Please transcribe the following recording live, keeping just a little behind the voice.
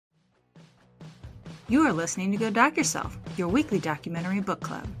You are listening to Go Doc Yourself, your weekly documentary book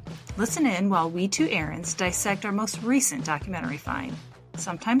club. Listen in while we two Erins dissect our most recent documentary find.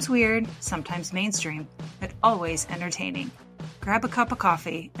 Sometimes weird, sometimes mainstream, but always entertaining. Grab a cup of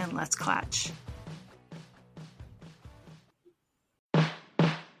coffee and let's clatch.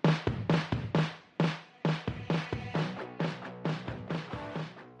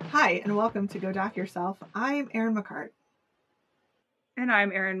 Hi, and welcome to Go Doc Yourself. I'm Erin McCart. And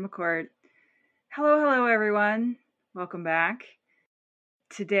I'm Erin McCord. Hello, everyone. Welcome back.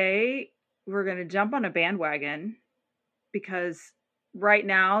 Today, we're going to jump on a bandwagon because right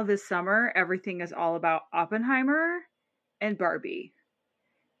now, this summer, everything is all about Oppenheimer and Barbie.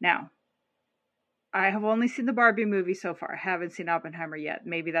 Now, I have only seen the Barbie movie so far. I haven't seen Oppenheimer yet.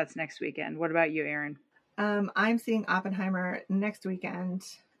 Maybe that's next weekend. What about you, Erin? I'm seeing Oppenheimer next weekend,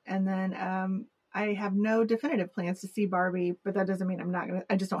 and then I have no definitive plans to see Barbie, but that doesn't mean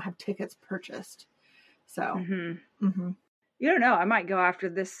I just don't have tickets purchased. So, You don't know. I might go after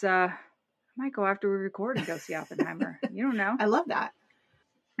this. I might go after we record and go see Oppenheimer. You don't know. I love that.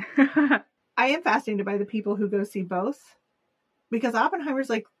 I am fascinated by the people who go see both because Oppenheimer's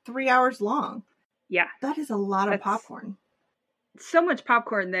like 3 hours long. Yeah. That is a lot of popcorn. So much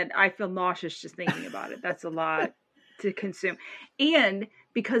popcorn that I feel nauseous just thinking about it. That's a lot to consume. And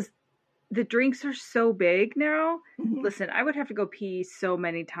because the drinks are so big now, listen, I would have to go pee so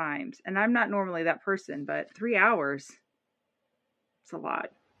many times. And I'm not normally that person, but 3 hours, it's a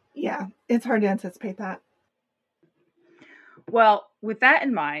lot. Yeah, it's hard to anticipate that. Well, with that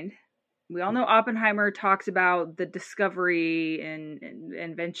in mind, we all know Oppenheimer talks about the discovery and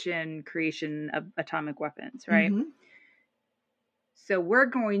invention, creation of atomic weapons, right? Mm-hmm. So we're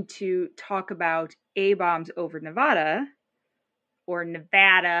going to talk about A-bombs over Nevada, or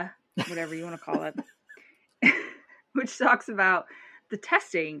Nevada, whatever you want to call it, which talks about the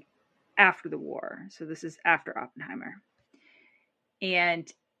testing after the war. So this is after Oppenheimer. And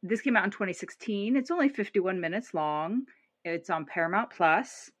this came out in 2016. It's only 51 minutes long. It's on Paramount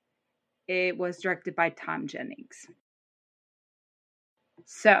Plus. It was directed by Tom Jennings.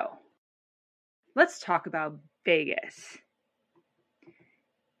 So let's talk about Vegas.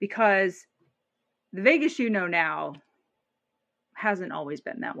 Because the Vegas you know now hasn't always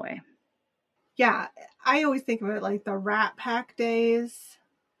been that way. Yeah, I always think of it like the Rat Pack days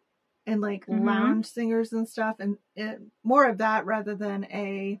and like lounge singers and stuff, and more of that rather than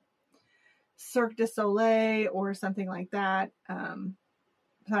a Cirque du Soleil or something like that. I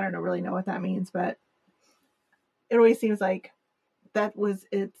don't really know what that means, but it always seems like that was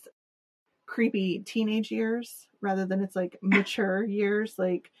its creepy teenage years rather than its like mature years,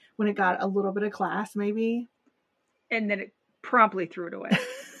 like when it got a little bit of class maybe. And then it promptly threw it away.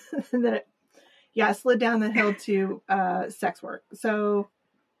 And then it slid down the hill to sex work. So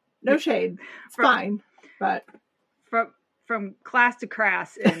no shade. It's fine. But from class to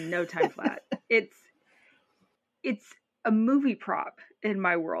crass in no time flat. It's a movie prop in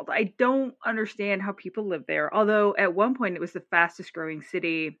my world. I don't understand how people live there. Although at one point it was the fastest growing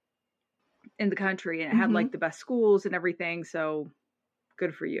city in the country and it had like the best schools and everything. So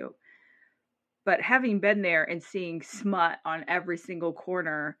good for you. But having been there and seeing smut on every single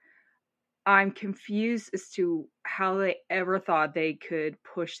corner, I'm confused as to how they ever thought they could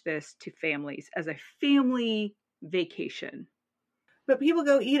push this to families as a family vacation. But people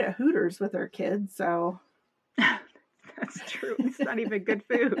go eat at Hooters with their kids, so. That's true. It's not even good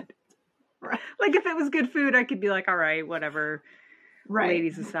food. Right. Like if it was good food, I could be like, all right, whatever. Right.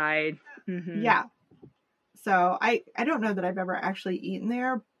 Ladies aside. Yeah. So I don't know that I've ever actually eaten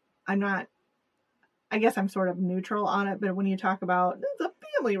there. I guess I'm sort of neutral on it, but when you talk about it's a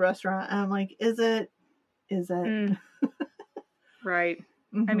family restaurant, I'm like, is it? Right.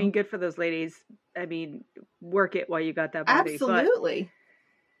 I mean, good for those ladies. I mean, work it while you got that body. Absolutely.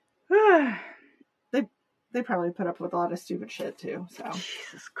 But... They probably put up with a lot of stupid shit too. So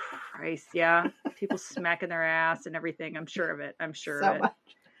Jesus Christ, yeah. People smacking their ass and everything. I'm sure of it. So much.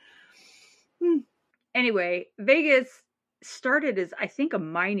 Anyway, Vegas started as, I think, a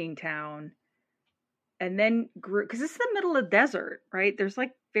mining town. And then grew, because it's the middle of the desert, right? There's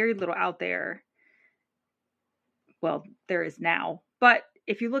like very little out there. Well, there is now. But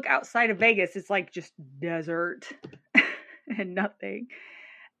if you look outside of Vegas, it's like just desert and nothing.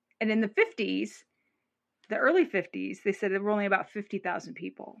 And in the 50s, the early 50s, they said there were only about 50,000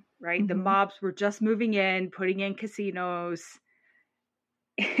 people, right? The mobs were just moving in, putting in casinos.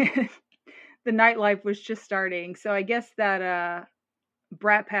 And the nightlife was just starting. So I guess that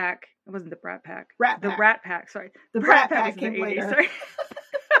Brat Pack, it wasn't the Brat Pack. The Rat Pack, sorry. The Brat Pack came later. Sorry.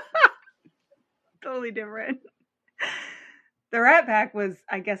 Totally different. The Rat Pack was,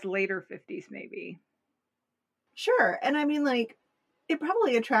 I guess, later 50s maybe. Sure. And I mean, like, it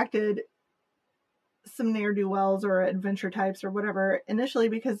probably attracted some ne'er-do-wells or adventure types or whatever initially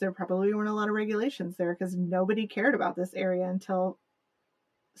because there probably weren't a lot of regulations there because nobody cared about this area until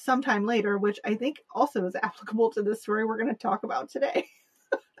sometime later, which I think also is applicable to the story we're going to talk about today.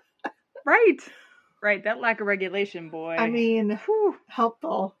 Right. Right. That lack of regulation, boy. I mean,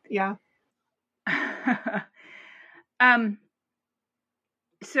 helpful. Yeah.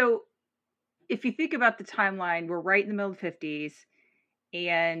 So if you think about the timeline, we're right in the middle of the 50s,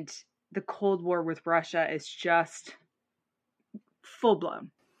 and the Cold War with Russia is just full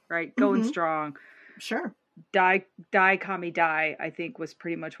blown, right? Going strong. Sure. Die, commie, die, I think was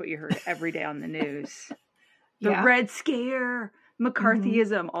pretty much what you heard every day on the news. The Yeah. Red Scare,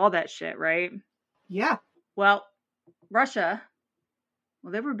 McCarthyism, all that shit, right? Yeah. Well, Russia,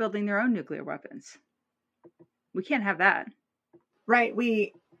 well, they were building their own nuclear weapons. We can't have that. Right.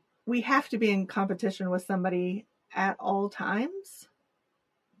 We have to be in competition with somebody at all times.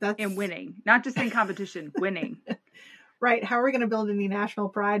 And winning. Not just in competition, winning. Right. How are we going to build any national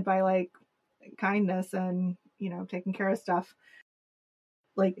pride by like kindness and, you know, taking care of stuff?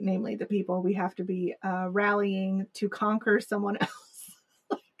 Like, namely the people. We have to be rallying to conquer someone else.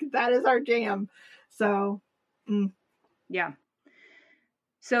 Like, that is our jam. So, yeah.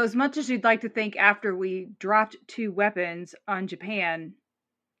 So as much as you'd like to think after we dropped 2 weapons on Japan,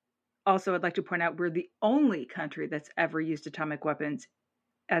 also I'd like to point out we're the only country that's ever used atomic weapons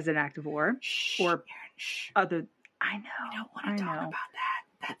as an act of war. Or other. I know. We don't want to talk about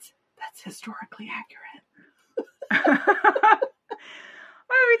that. That's historically accurate.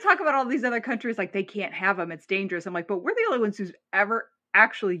 Why do we talk about all these other countries like they can't have them? It's dangerous. I'm like, but we're the only ones who's ever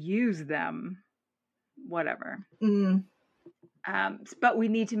actually used them. Whatever. But we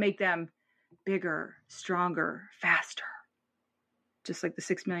need to make them bigger, stronger, faster. Just like the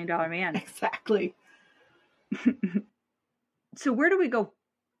 $6 Million Man. Exactly. So where do we go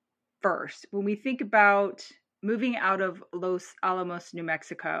first? When we think about moving out of Los Alamos, New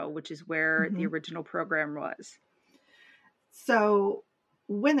Mexico, which is where the original program was. So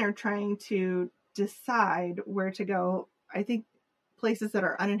when they're trying to decide where to go, I think places that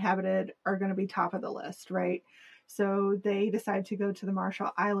are uninhabited are going to be top of the list, right? So they decide to go to the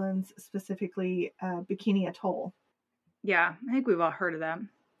Marshall Islands, specifically Bikini Atoll. Yeah, I think we've all heard of them.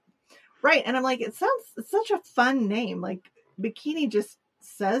 Right. And I'm like, it's such a fun name. Like, Bikini just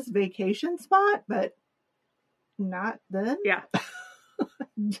says vacation spot, but not then. Yeah.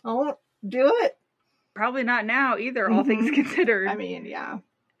 Don't do it. Probably not now either, all things considered. I mean, yeah.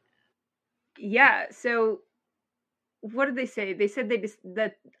 Yeah, so what did they say? They said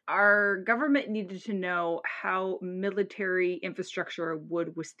that our government needed to know how military infrastructure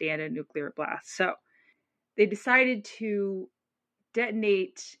would withstand a nuclear blast. So they decided to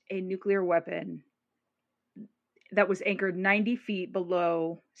detonate a nuclear weapon that was anchored 90 feet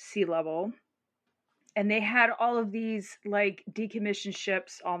below sea level. And they had all of these like decommissioned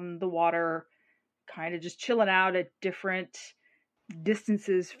ships on the water, kind of just chilling out at different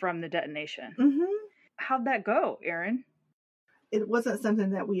distances from the detonation. How'd that go, Erin? It wasn't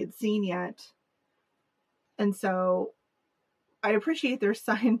something that we had seen yet. And so I appreciate their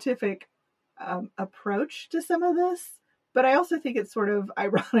scientific approach to some of this, but I also think it's sort of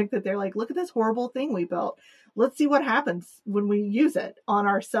ironic that they're like, look at this horrible thing we built. Let's see what happens when we use it on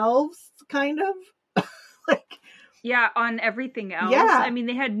ourselves, kind of. Like, yeah, on everything else. Yeah. I mean,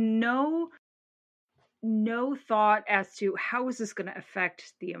 they had no thought as to how is this going to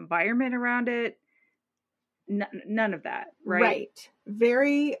affect the environment around it. None of that, right? Right.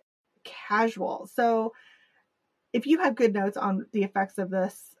 Very casual. So if you have good notes on the effects of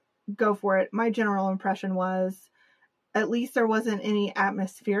this, go for it. My general impression was at least there wasn't any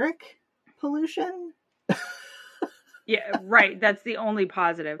atmospheric pollution. Yeah, right. That's the only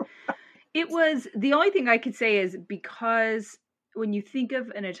positive. It was, the only thing I could say is because when you think of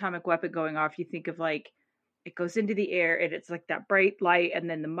an atomic weapon going off, you think of like, it goes into the air and it's like that bright light and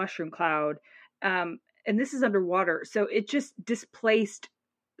then the mushroom cloud. And this is underwater. So it just displaced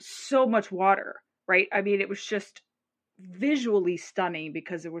so much water, right? I mean, it was just visually stunning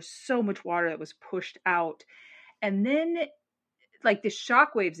because there was so much water that was pushed out. And then like the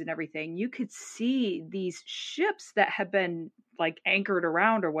shockwaves and everything, you could see these ships that had been like anchored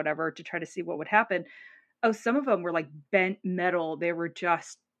around or whatever to try to see what would happen. Oh, some of them were like bent metal. They were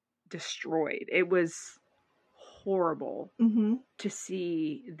just destroyed. It was horrible to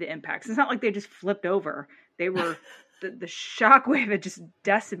see the impacts. It's not like they just flipped over. They were, the shockwave had just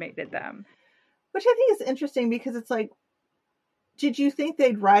decimated them. Which I think is interesting because it's like, did you think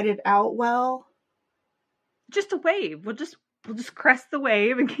they'd ride it out well? Just a wave. We'll just we'll just crest the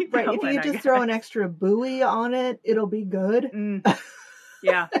wave and keep right. going. If you just throw an extra buoy on it, it'll be good.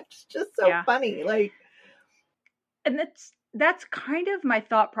 Yeah. It's just so funny. Like, and that's kind of my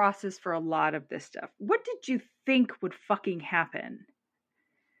thought process for a lot of this stuff. What did you think would fucking happen?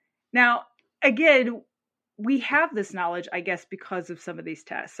 Now, again, we have this knowledge, I guess, because of some of these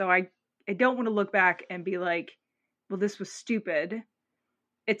tests. So I don't want to look back and be like, well, this was stupid.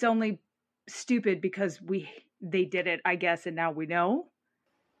 It's only stupid because they did it, I guess, and now we know.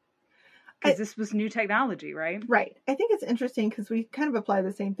 Because this was new technology, right? Right. I think it's interesting because we kind of apply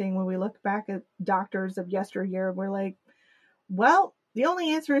the same thing when we look back at doctors of yesteryear. We're like, well, the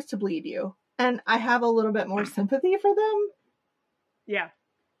only answer is to bleed you. And I have a little bit more sympathy for them. Yeah.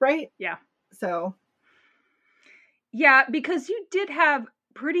 Right? Yeah. So. Yeah, because you did have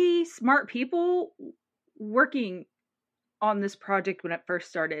pretty smart people working on this project when it first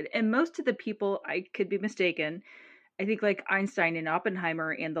started. And most of the people, I could be mistaken, I think like Einstein and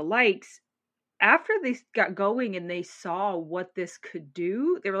Oppenheimer and the likes, after they got going and they saw what this could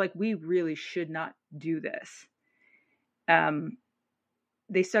do, they were like, we really should not do this.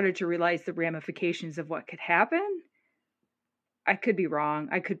 They started to realize the ramifications of what could happen. I could be wrong.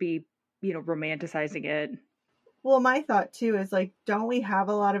 I could be, romanticizing it. Well, my thought too is like, don't we have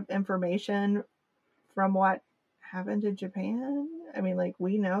a lot of information from what happened in Japan? I mean, like,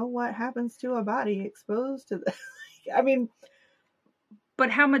 we know what happens to a body exposed to the, I mean. But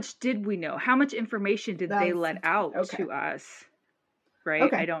how much did we know? How much information did they let out to us? Right?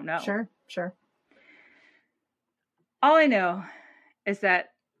 Okay. I don't know. Sure. All I know is that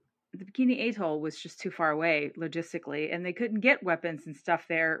the Bikini Atoll was just too far away logistically, and they couldn't get weapons and stuff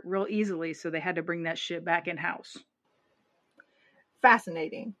there real easily, so they had to bring that shit back in-house.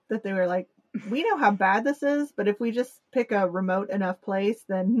 Fascinating that they were like, we know how bad this is, but if we just pick a remote enough place,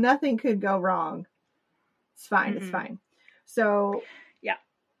 then nothing could go wrong. It's fine. Mm-hmm. It's fine. So, yeah.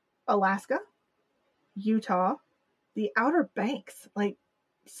 Alaska, Utah, the Outer Banks, like,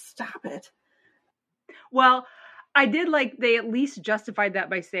 stop it. Well, I did like they at least justified that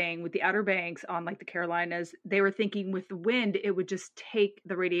by saying with the Outer Banks on like the Carolinas, they were thinking with the wind, it would just take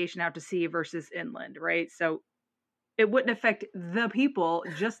the radiation out to sea versus inland, right? So it wouldn't affect the people,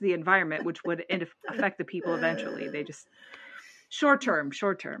 just the environment, which would affect the people eventually. They just short term.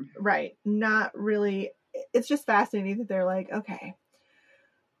 Right. Not really. It's just fascinating that they're like, okay,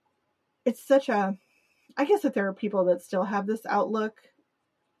 it's such a, I guess that there are people that still have this outlook,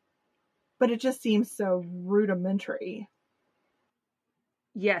 but it just seems so rudimentary.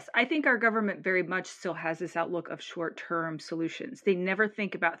 Yes, I think our government very much still has this outlook of short-term solutions. They never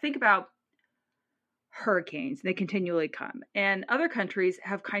think about hurricanes. They continually come. And other countries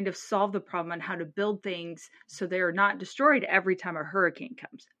have kind of solved the problem on how to build things so they are not destroyed every time a hurricane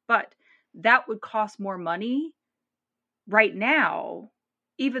comes. But that would cost more money right now,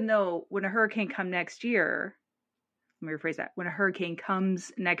 even though when a hurricane comes next year, let me rephrase that, when a hurricane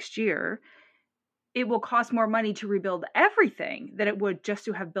comes next year, it will cost more money to rebuild everything than it would just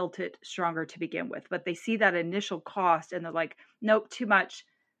to have built it stronger to begin with. But they see that initial cost and they're like, nope, too much.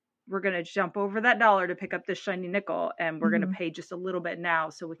 We're going to jump over that dollar to pick up this shiny nickel, and we're going to pay just a little bit now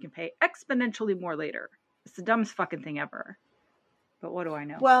so we can pay exponentially more later. It's the dumbest fucking thing ever. But what do I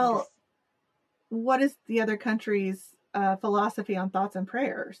know? Well, what is the other country's philosophy on thoughts and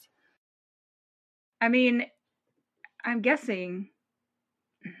prayers? I mean, I'm guessing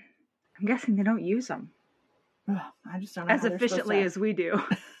they don't use them. I just don't know as efficiently as we do.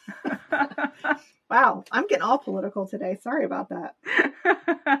 Wow, I'm getting all political today. Sorry about that.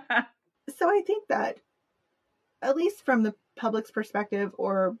 So I think that, at least from the public's perspective,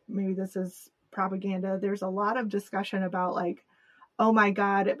 or maybe this is propaganda, there's a lot of discussion about like, oh my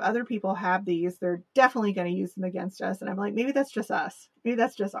God, if other people have these, they're definitely going to use them against us. And I'm like, maybe that's just us. Maybe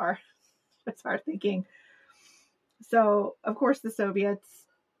that's just our thinking. So, of course, the Soviets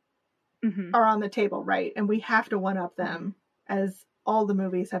are on the table, right? And we have to one-up them, as all the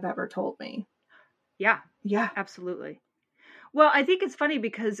movies have ever told me. Yeah, absolutely. Well, I think it's funny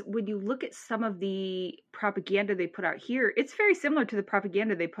because when you look at some of the propaganda they put out here, it's very similar to the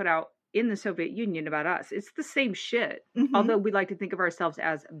propaganda they put out in the Soviet Union about us. It's the same shit. Although we like to think of ourselves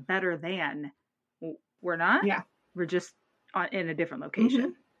as better than. We're not. Yeah. We're just in a different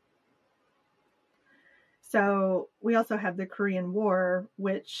location. So we also have the Korean War,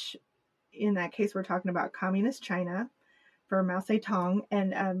 which in that case, we're talking about communist China for Mao Zedong.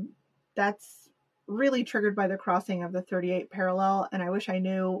 And that's really triggered by the crossing of the 38 parallel. And I wish I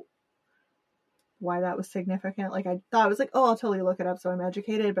knew why that was significant. Like, I thought, I was like, oh, I'll totally look it up so I'm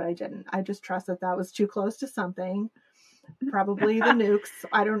educated, but I didn't. I just trust that was too close to something, probably the nukes.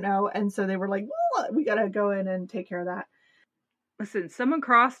 I don't know. And so they were like, well, we got to go in and take care of that. Listen, someone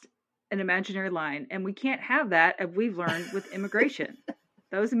crossed an imaginary line, and we can't have that, as we've learned with immigration.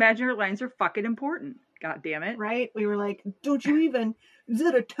 Those imaginary lines are fucking important. God damn it. Right? We were like, don't you even, is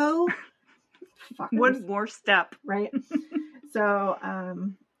it a toe? Fuckers. One more step. Right? So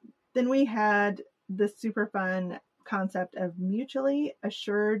then we had this super fun concept of mutually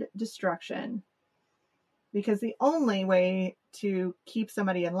assured destruction. Because the only way to keep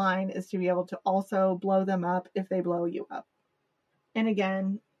somebody in line is to be able to also blow them up if they blow you up. And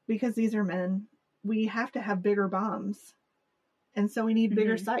again, because these are men, we have to have bigger bombs. And so we need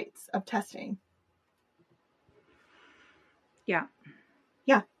bigger sites of testing. Yeah.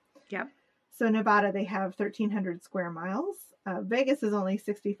 Yeah. Yeah. So Nevada, they have 1,300 square miles. Vegas is only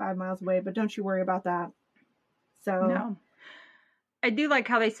 65 miles away, but don't you worry about that. So no. I do like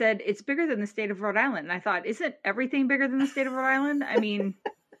how they said it's bigger than the state of Rhode Island. And I thought, isn't everything bigger than the state of Rhode Island? I mean,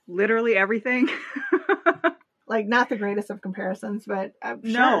 literally everything. Like, not the greatest of comparisons, but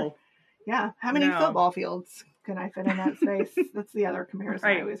no. Sure. Yeah. How many football fields can I fit in that space? That's the other comparison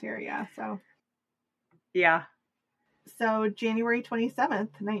I always hear. Yeah. So. Yeah. So January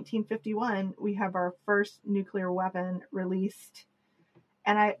 27th, 1951, we have our first nuclear weapon released.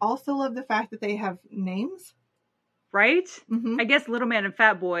 And I also love the fact that they have names. Right? Mm-hmm. I guess Little Man and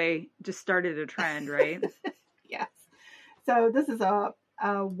Fat Boy just started a trend, right? Yes. So this is a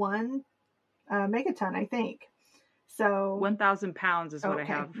 1 megaton, I think. So 1,000 pounds is what I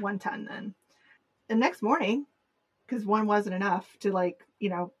have. 1 ton then. The next morning, because 1 wasn't enough to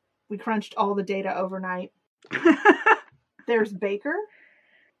we crunched all the data overnight. There's Baker.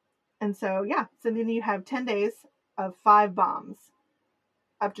 And so, yeah. So then you have 10 days of 5 bombs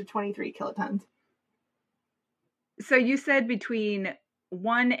up to 23 kilotons. So you said between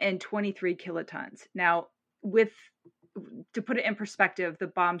 1 and 23 kilotons. Now, to put it in perspective, the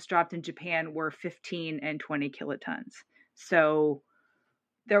bombs dropped in Japan were 15 and 20 kilotons. So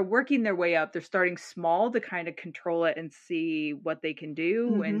they're working their way up. They're starting small to kind of control it and see what they can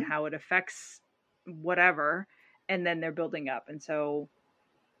do and how it affects whatever. And then they're building up. And so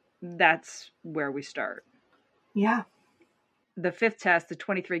that's where we start. Yeah. The 5th test, the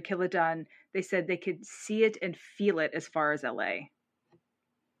 23 kiloton, they said they could see it and feel it as far as LA,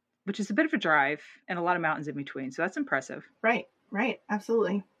 which is a bit of a drive and a lot of mountains in between. So that's impressive. Right.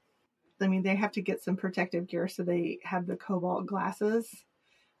 Absolutely. I mean, they have to get some protective gear. So they have the cobalt glasses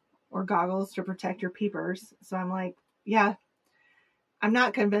or goggles to protect your peepers. So I'm like, yeah, I'm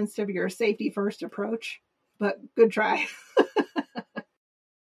not convinced of your safety first approach, but good try.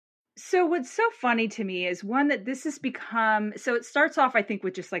 So what's so funny to me is that this has become, so it starts off, I think,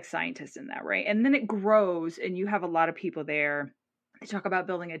 with just like scientists in that, right? And then it grows and you have a lot of people there. They talk about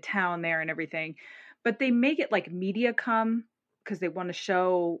building a town there and everything, but they make it like media come because they want to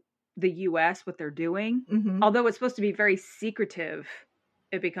show the US what they're doing. Mm-hmm. Although it's supposed to be very secretive,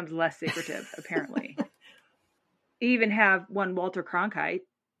 it becomes less secretive, apparently. You even have one Walter Cronkite,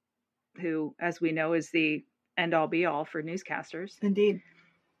 who, as we know, is the end all be all for newscasters. Indeed.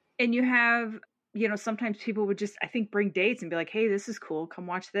 And you have, sometimes people would just, I think, bring dates and be like, hey, this is cool. Come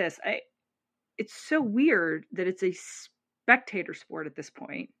watch this. It's so weird that it's a spectator sport at this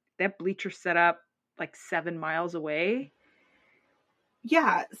point. That bleacher set up like 7 miles away.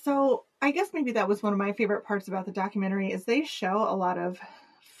 Yeah. So I guess maybe that was one of my favorite parts about the documentary is they show a lot of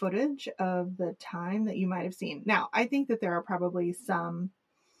footage of the time that you might have seen. Now, I think that there are probably some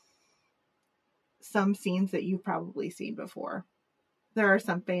scenes that you've probably seen before. There are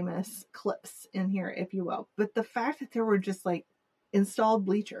some famous clips in here, if you will. But the fact that there were just like installed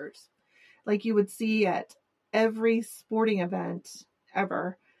bleachers, like you would see at every sporting event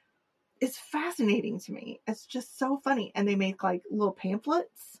ever, is fascinating to me. It's just so funny. And they make like little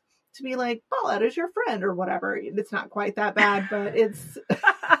pamphlets to be like, ball out as your friend or whatever. It's not quite that bad, but it's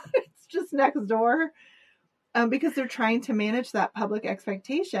it's just next door. Because they're trying to manage that public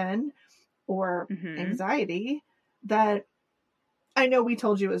expectation or anxiety that I know we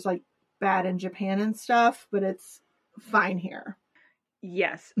told you it was like bad in Japan and stuff, but it's fine here.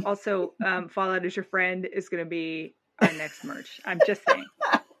 Yes. Also, Fallout as your friend is going to be our next merch. I'm just saying.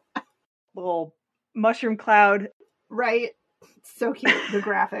 Little mushroom cloud. Right. So cute. The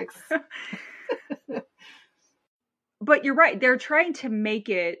graphics. But you're right. They're trying to make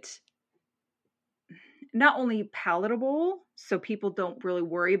it not only palatable, so people don't really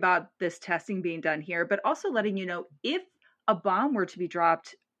worry about this testing being done here, but also letting you know if a bomb were to be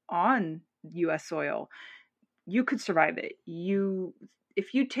dropped on U.S. soil, you could survive it.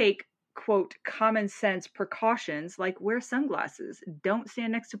 If you take, quote, common sense precautions, like wear sunglasses, don't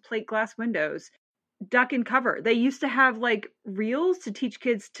stand next to plate glass windows, duck and cover. They used to have like reels to teach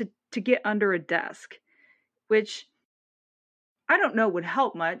kids to get under a desk, which I don't know would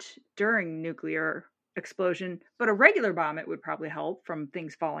help much during nuclear explosion, but a regular bomb, it would probably help from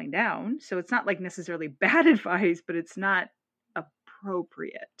things falling down. So it's not like necessarily bad advice, but it's not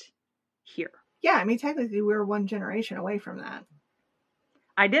appropriate here. Yeah, I mean, technically, we're one generation away from that.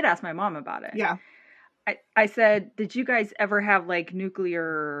 I did ask my mom about it. Yeah. I said, did you guys ever have like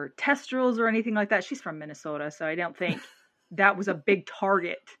nuclear test drills or anything like that? She's from Minnesota, so I don't think that was a big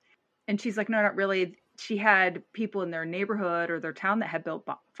target. And she's like, no, not really. She had people in their neighborhood or their town that had built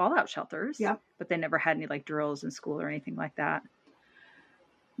fallout shelters, yeah, but they never had any like drills in school or anything like that.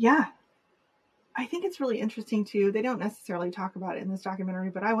 Yeah. I think it's really interesting too. They don't necessarily talk about it in this documentary,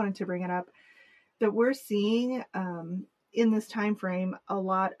 but I wanted to bring it up that we're seeing in this time frame a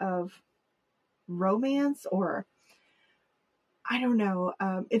lot of romance, or I don't know.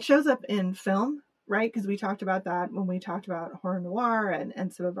 It shows up in film, right? Because we talked about that when we talked about horror noir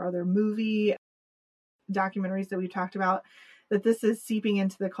and some of our other movie documentaries that we talked about, that this is seeping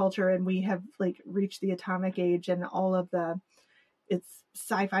into the culture, and we have like reached the atomic age and all of it's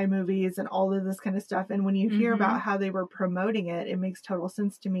sci-fi movies and all of this kind of stuff. And when you hear about how they were promoting it, it makes total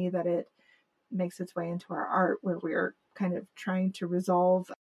sense to me that it makes its way into our art, where we're kind of trying to resolve,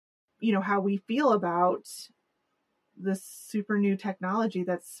 how we feel about this super new technology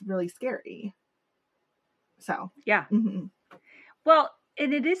that's really scary. So, yeah. Mm-hmm. Well,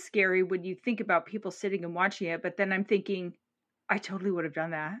 and it is scary when you think about people sitting and watching it, but then I'm thinking, I totally would have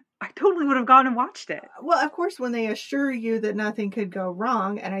done that. I totally would have gone and watched it. Well, of course, when they assure you that nothing could go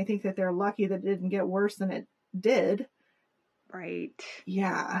wrong, and I think that they're lucky that it didn't get worse than it did. Right.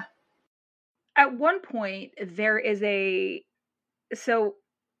 Yeah. At one point, there is so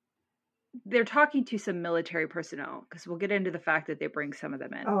they're talking to some military personnel, because we'll get into the fact that they bring some of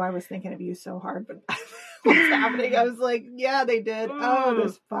them in. Oh, I was thinking of you so hard, but what's happening? I was like, yeah, they did. Oh,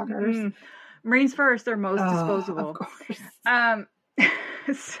 those fuckers. Marines first, they're most disposable. Of course.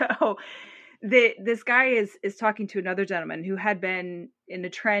 So this guy is talking to another gentleman who had been in a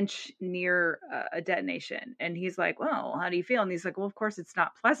trench near a detonation, and he's like, well, how do you feel? And he's like, well, of course it's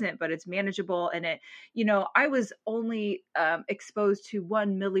not pleasant, but it's manageable. And I was only exposed to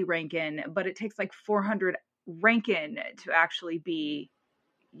 1 millirankin, but it takes like 400 rankin to actually be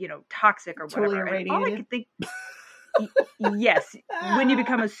toxic or totally whatever. Irradiated. And all I could think yes, when you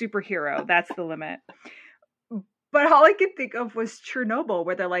become a superhero, that's the limit. But all I could think of was Chernobyl,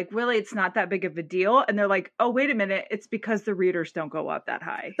 where they're like, really, it's not that big of a deal. And they're like, oh, wait a minute. It's because the readers don't go up that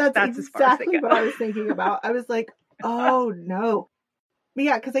high. That's exactly as far as they go. What I was thinking about. I was like, oh, no. But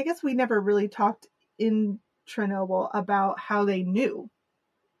yeah, because I guess we never really talked in Chernobyl about how they knew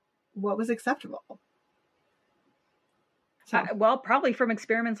what was acceptable. So. Well, probably from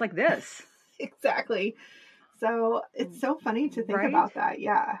experiments like this. Exactly. So it's so funny to think about that.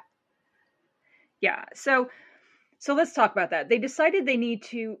 Yeah. Yeah. So let's talk about that. They decided they need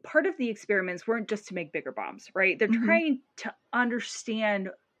to, part of the experiments weren't just to make bigger bombs, right? They're trying to understand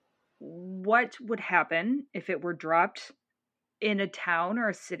what would happen if it were dropped in a town or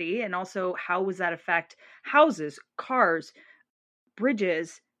a city, and also how was that affect houses, cars,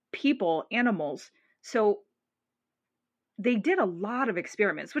 bridges, people, animals. So they did a lot of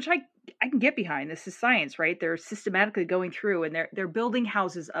experiments, which I can get behind. This is science, right? They're systematically going through, and they're building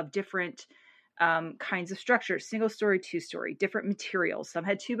houses of different kinds of structures, single story, 2-story, different materials. Some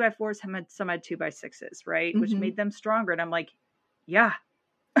had 2x4s, some had 2x6s, right? Which made them stronger. And I'm like, yeah.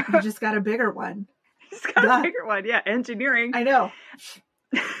 You just got a bigger one. Just got a bigger one. Yeah. Engineering. I know.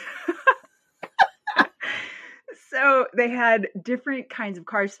 So they had different kinds of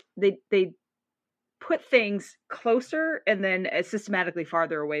cars. They put things closer and then systematically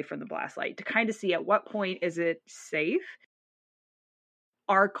farther away from the blast light to kind of see at what point is it safe.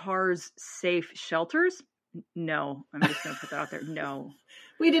 Are cars safe shelters? No. I'm just going to put that out there. No.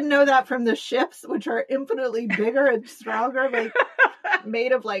 We didn't know that from the ships, which are infinitely bigger and stronger, like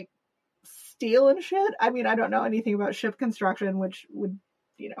made of like steel and shit. I mean, I don't know anything about ship construction, which would,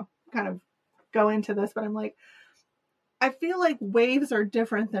 kind of go into this, but I'm like, I feel like waves are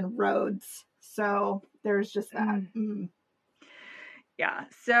different than roads. So there's just that. Yeah.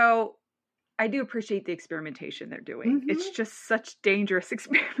 So I do appreciate the experimentation they're doing. It's just such dangerous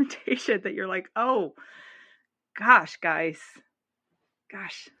experimentation that you're like, oh, gosh, guys.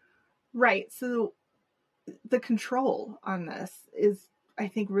 Gosh. Right. So the control on this is, I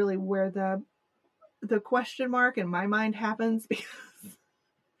think, really where the question mark in my mind happens, because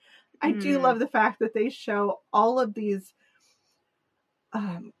I do love the fact that they show all of these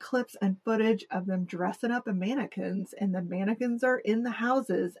clips and footage of them dressing up in mannequins, and the mannequins are in the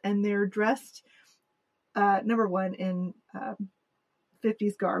houses, and they're dressed number one in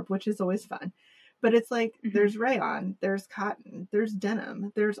 50s garb, which is always fun, But it's like, there's rayon, there's cotton, there's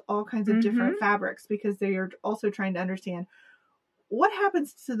denim, there's all kinds of different fabrics, because they are also trying to understand what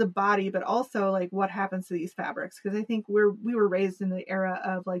happens to the body, but also like what happens to these fabrics. Because I think we were raised in the era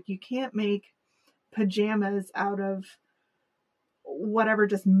of like, you can't make pajamas out of whatever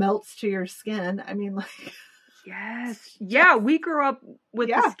just melts to your skin. I mean, like, yes. Yeah, we grew up with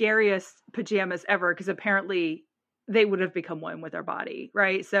the scariest pajamas ever, because apparently they would have become one with our body,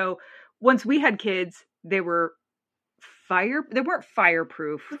 right? So once we had kids, they weren't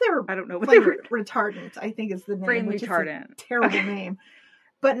fireproof. They were, I don't know what flame they were. retardant, I think is the name. Flame which retardant. Is a terrible name.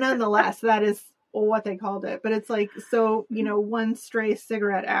 But nonetheless, that is what they called it. But it's like, so, you know, one stray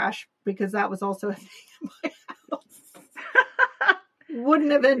cigarette ash, because that was also a thing in my house,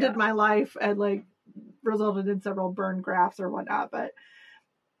 wouldn't have ended my life and like resulted in several burned grafts or whatnot. But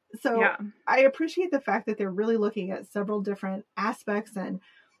so I appreciate the fact that they're really looking at several different aspects and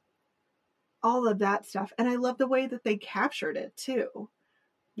all of that stuff. And I love the way that they captured it too.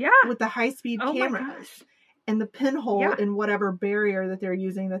 Yeah. With the high-speed cameras and the pinhole in whatever barrier that they're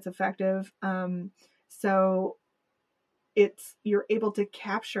using that's effective. So you're able to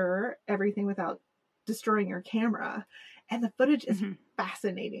capture everything without destroying your camera. And the footage is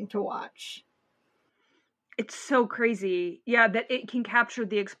fascinating to watch. It's so crazy. Yeah, that it can capture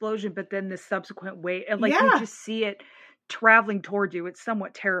the explosion, but then the subsequent wave, and like you just see it traveling towards you. It's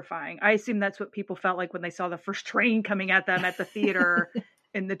somewhat terrifying. I assume that's what people felt like when they saw the first train coming at them at the theater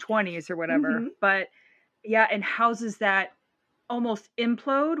in the 1920s or whatever. But yeah, and houses that almost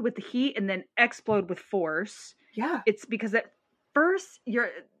implode with the heat and then explode with force. Yeah. It's because at first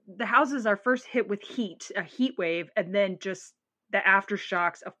the houses are first hit with heat, a heat wave, and then just the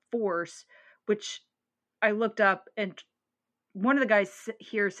aftershocks of force, which I looked up, and one of the guys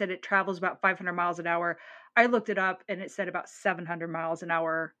here said it travels about 500 miles an hour. I looked it up and it said about 700 miles an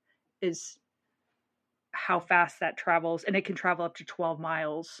hour is how fast that travels. And it can travel up to 12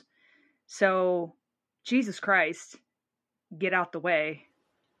 miles. So Jesus Christ, get out the way.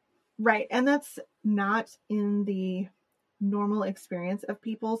 Right. And that's not in the normal experience of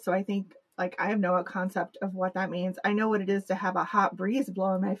people. So I think, like, I have no concept of what that means. I know what it is to have a hot breeze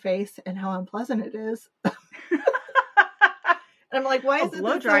blow in my face and how unpleasant it is. And I'm like, why is it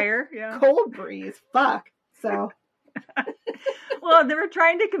blow dryer? Like cold breeze? Fuck. So. Well, they were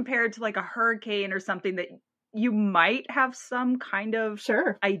trying to compare it to like a hurricane or something that you might have some kind of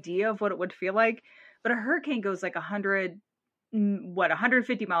idea of what it would feel like. But a hurricane goes like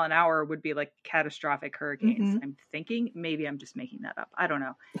 150 mile an hour would be like catastrophic hurricanes. I'm thinking, maybe I'm just making that up. I don't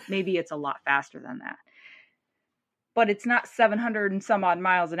know. Maybe it's a lot faster than that. But it's not 700 and some odd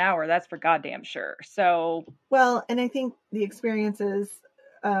miles an hour. That's for goddamn sure. So, well, and I think the experiences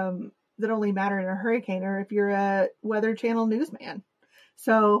that only matter in a hurricane are if you're a Weather Channel newsman.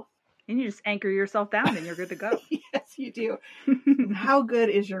 So, and you just anchor yourself down and you're good to go. Yes, you do. How good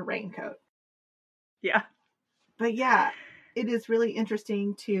is your raincoat? Yeah. But yeah, it is really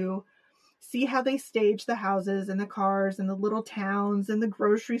interesting to see how they stage the houses and the cars and the little towns and the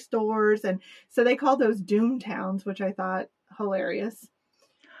grocery stores. And so they call those doom towns, which I thought hilarious.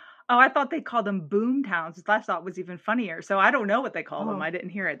 Oh, I thought they called them boom towns, which I thought was even funnier. So I don't know what they call them. I didn't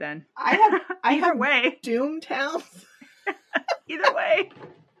hear it then. I Either have way. Doom towns. Either way.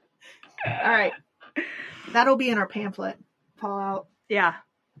 All right. That'll be in our pamphlet. Fallout. Yeah.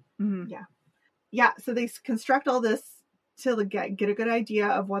 Yeah. Yeah. So they construct all this to get a good idea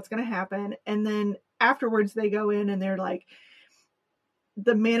of what's going to happen. And then afterwards they go in and they're like,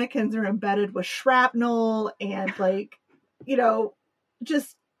 the mannequins are embedded with shrapnel and like, you know,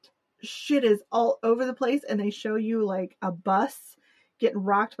 just shit is all over the place. And they show you like a bus getting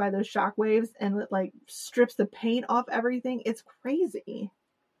rocked by those shock waves and it like strips the paint off everything. It's crazy.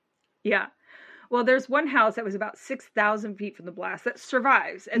 Yeah. Well, there's one house that was about 6,000 feet from the blast that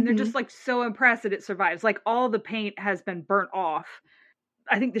survives. And they're just like so impressed that it survives. Like all the paint has been burnt off.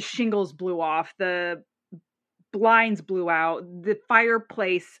 I think the shingles blew off. The blinds blew out. The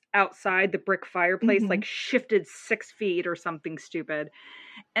fireplace outside, the brick fireplace, like shifted 6 feet or something stupid.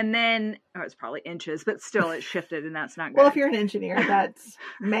 And then, it's probably inches, but still it shifted and that's not good. Well, if you're an engineer, that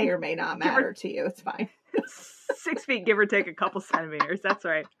may or may not matter to you. It's fine. 6 feet, give or take a couple centimeters. That's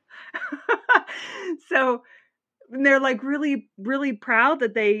right. So they're like really, really proud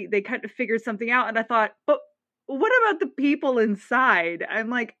that they kind of figured something out. And I thought, but what about the people inside? I'm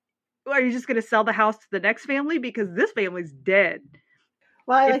like, are you just going to sell the house to the next family? Because this family's dead.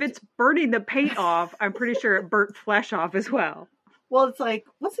 Well, if it's burning the paint off, I'm pretty sure it burnt flesh off as well. Well, it's like,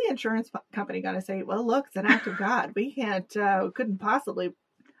 what's the insurance company going to say? Well, look, it's an act of God. We couldn't possibly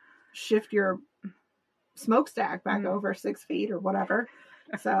shift your smokestack back over 6 feet or whatever.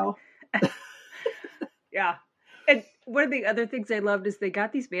 So, Yeah. And one of the other things I loved is they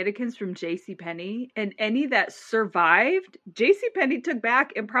got these mannequins from JCPenney, and any that survived, JCPenney took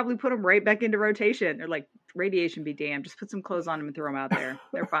back and probably put them right back into rotation. They're like, radiation be damned. Just put some clothes on them and throw them out there.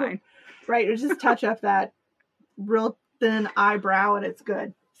 They're fine. Right. Or just touch up that real thin eyebrow and it's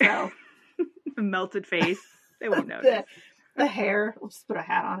good. So the melted face. They won't notice. The hair. We'll just put a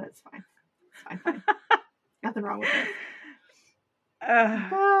hat on it. It's fine. It's fine. Nothing wrong with it.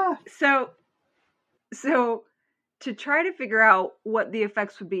 So to try to figure out what the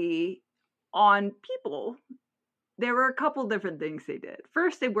effects would be on people, there were a couple different things they did.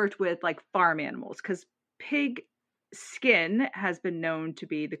 First, they worked with like farm animals because pig skin has been known to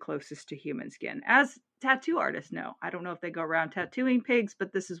be the closest to human skin, as tattoo artists know. I don't know if they go around tattooing pigs,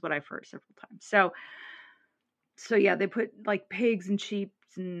 but this is what I've heard several times. So yeah, they put like pigs and sheep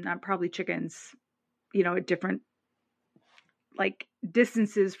and probably chickens, at different like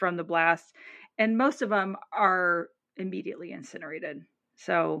distances from the blast. And most of them are immediately incinerated.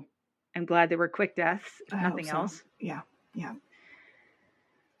 So I'm glad they were quick deaths, if nothing else. Yeah. Yeah.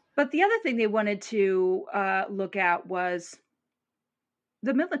 But the other thing they wanted to look at was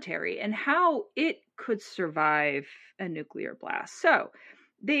the military and how it could survive a nuclear blast. So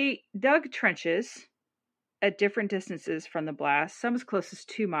they dug trenches at different distances from the blast, some as close as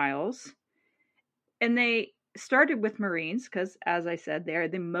 2 miles. And they started with Marines because, as I said, they're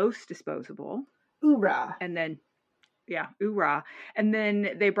the most disposable. Hoorah. And then, hoorah. And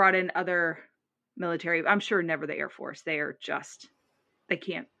then they brought in other military. I'm sure never the Air Force. They are just, they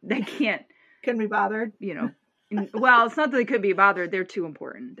can't. Couldn't be bothered. Well, it's not that they could be bothered. They're too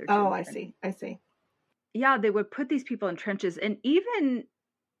important. I see. Yeah, they would put these people in trenches. And even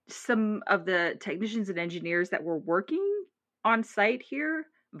some of the technicians and engineers that were working on site here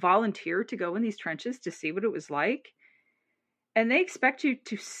volunteered to go in these trenches to see what it was like. And they expect you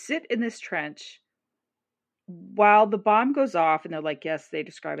to sit in this trench while the bomb goes off. And they're like, yes, they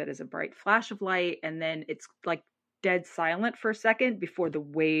describe it as a bright flash of light. And then it's like dead silent for a second before the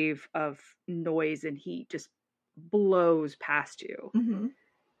wave of noise and heat just blows past you. Mm-hmm.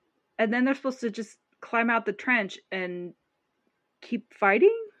 And then they're supposed to just climb out the trench and keep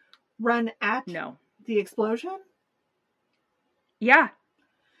fighting? Run at the explosion? Yeah.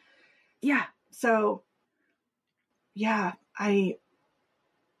 So, yeah, I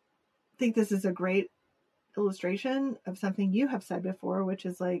think this is a great illustration of something you have said before, which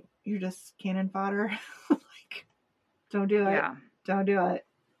is like, you're just cannon fodder. Like, don't do it. Yeah. Don't do it.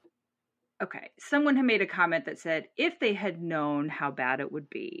 Okay. Someone had made a comment that said, if they had known how bad it would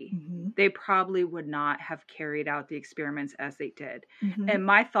be, mm-hmm. they probably would not have carried out the experiments as they did. Mm-hmm. And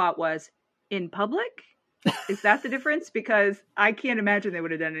my thought was, in public? Is that the difference? Because I can't imagine they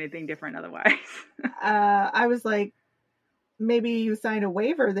would have done anything different otherwise. I was like, maybe you sign a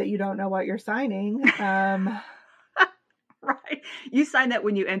waiver that you don't know what you're signing. Right. You sign that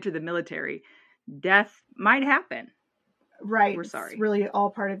when you enter the military. Death might happen. Right. We're sorry. It's really all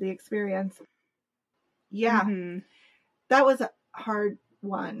part of the experience. Yeah. Mm-hmm. That was a hard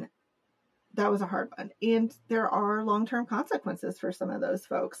one. And there are long-term consequences for some of those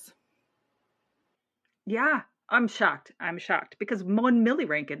folks. Yeah. I'm shocked because 1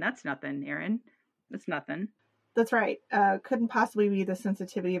 millirankin, that's nothing, Erin. That's nothing. That's right. Couldn't possibly be the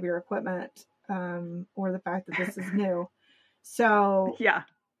sensitivity of your equipment or the fact that this is new. So yeah,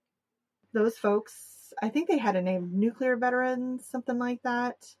 those folks, I think they had a name, nuclear veterans, something like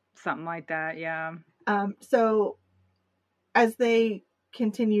that. Something like that, yeah. So as they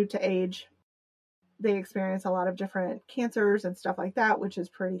continue to age, they experience a lot of different cancers and stuff like that, which is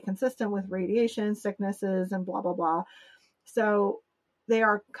pretty consistent with radiation, sicknesses, and blah, blah, blah. So they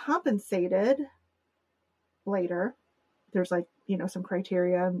are compensated later. There's some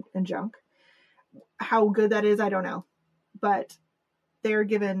criteria and junk. How good that is, I don't know. But they're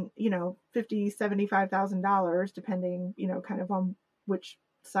given, $50,000, $75,000, depending, kind of on which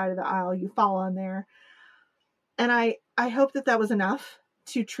side of the aisle you fall on there. And I hope that was enough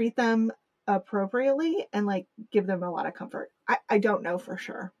to treat them appropriately and give them a lot of comfort. I don't know for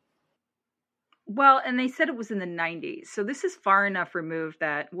sure. Well, and they said it was in the 90s. So this is far enough removed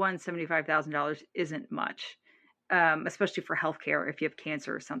that $75,000 isn't much, especially for healthcare if you have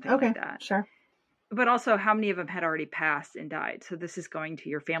cancer or something like that. Sure. But also, how many of them had already passed and died? So this is going to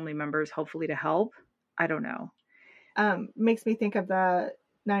your family members, hopefully to help. I don't know. Makes me think of the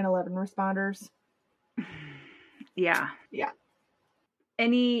 9/11 responders. Yeah.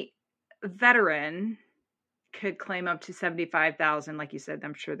 Any veteran could claim up to $75,000. Like you said,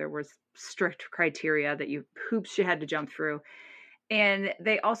 I'm sure there was strict criteria hoops you had to jump through. And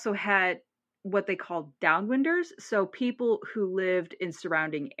they also had what they called downwinders. So people who lived in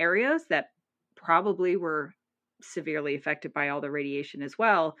surrounding areas that probably were severely affected by all the radiation as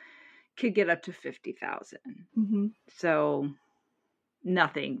well, could get up to 50,000. Mm-hmm. So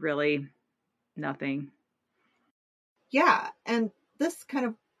nothing, really. Nothing. Yeah. And this kind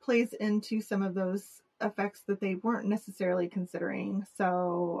of plays into some of those effects that they weren't necessarily considering.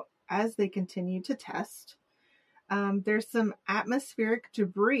 So as they continue to test, there's some atmospheric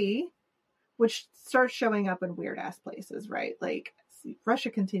debris, which starts showing up in weird ass places, right? Like Russia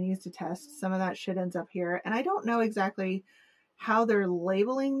continues to test. Some of that shit ends up here. And I don't know exactly how they're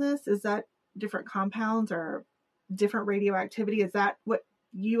labeling this. Is that different compounds or different radioactivity? Is that what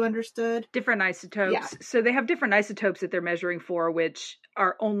you understood? Different isotopes. Yeah. So they have different isotopes that they're measuring for, which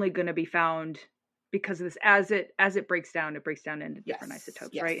are only going to be found because of this. As it breaks down, it breaks down into different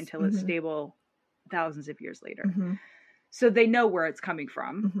isotopes, right? Until it's stable thousands of years later. Mm-hmm. So they know where it's coming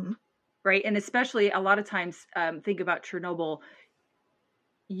from, Mm-hmm. right? And especially a lot of times, think about Chernobyl,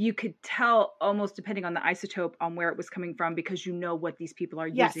 you could tell almost depending on the isotope on where it was coming from, because you know what these people are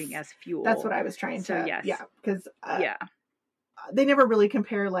using as fuel. That's what I was trying to, yes. yeah, because yeah. They never really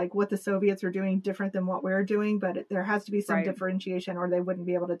compare like what the Soviets are doing different than what we're doing, but there has to be some differentiation or they wouldn't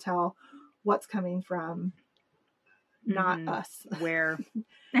be able to tell what's coming from not us. Where.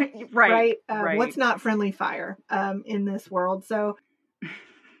 right. What's not friendly fire in this world. So,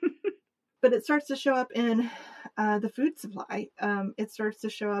 but it starts to show up in the food supply. It starts to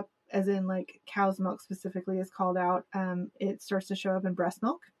show up as in like cow's milk specifically is called out. It starts to show up in breast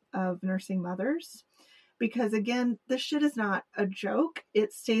milk of nursing mothers. Because again, this shit is not a joke.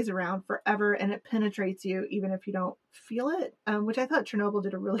 It stays around forever and it penetrates you even if you don't feel it, which I thought Chernobyl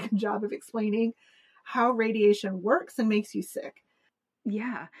did a really good job of explaining how radiation works and makes you sick.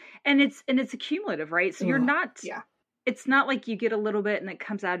 Yeah. And it's accumulative, right? So you're not, it's not like you get a little bit and it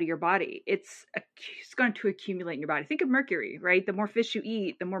comes out of your body. It's going to accumulate in your body. Think of mercury, right? The more fish you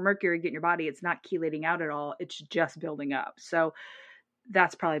eat, the more mercury you get in your body. It's not chelating out at all. It's just building up. So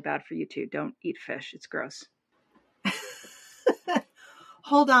that's probably bad for you too. Don't eat fish. It's gross.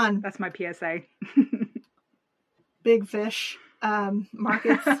 Hold on. That's my PSA. Big fish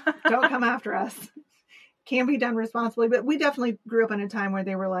markets, don't come after us. Can be done responsibly, but we definitely grew up in a time where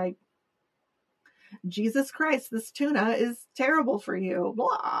they were like, Jesus Christ, this tuna is terrible for you.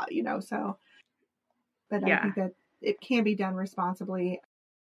 Blah, so. But I think that it can be done responsibly.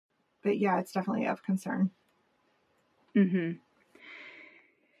 But yeah, it's definitely of concern. Mm-hmm.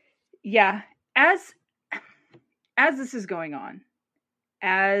 Yeah. As this is going on,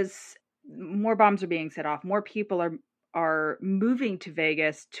 as more bombs are being set off, more people are moving to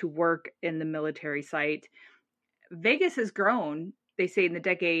Vegas to work in the military site. Vegas has grown, they say, in the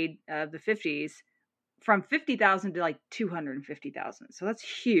decade of the 50s from 50,000 to like 250,000. So that's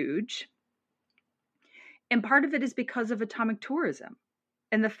huge. And part of it is because of atomic tourism.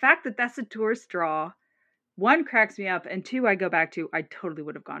 And the fact that that's a tourist draw, one, cracks me up, and two, I go back to, I totally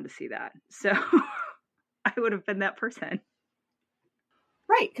would have gone to see that. So I would have been that person.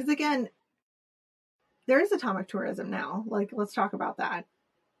 Right. Because again, there is atomic tourism now. Like, let's talk about that.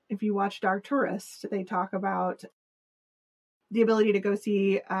 If you watch Dark Tourist, they talk about the ability to go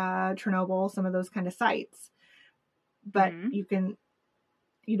see Chernobyl, some of those kind of sites. But you can,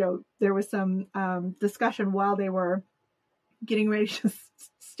 there was some discussion while they were getting ready to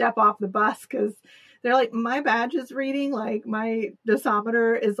step off the bus because they're like, my badge is reading, like my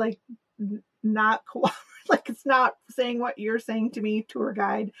dosimeter is like not like it's not saying what you're saying to me, tour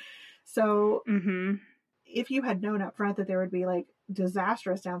guide. So if you had known up front that there would be like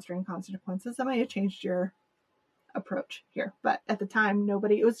disastrous downstream consequences, that might have changed your approach here. But at the time,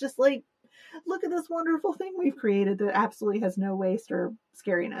 it was just like, look at this wonderful thing we've created that absolutely has no waste or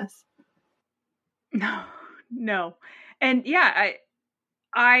scariness. No. And yeah,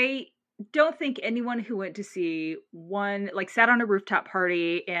 I don't think anyone who went to see sat on a rooftop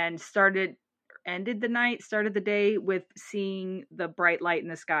party and started the day with seeing the bright light in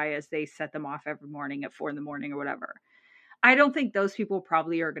the sky as they set them off every morning at 4 a.m. or whatever. I don't think those people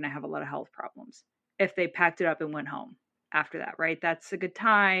probably are going to have a lot of health problems if they packed it up and went home after that, right? That's a good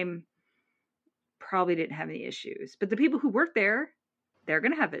time. Probably didn't have any issues. But the people who work there, they're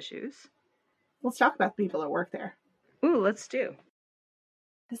going to have issues. Let's talk about the people that work there. Ooh, let's do.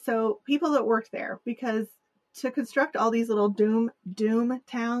 So people that work there, because to construct all these little doom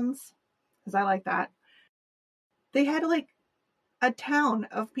towns, because I like that, they had like a town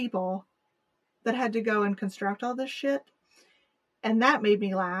of people that had to go and construct all this shit. And that made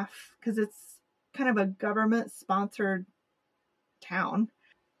me laugh because it's kind of a government sponsored town.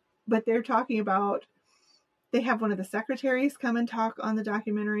 But they're talking about, they have one of the secretaries come and talk on the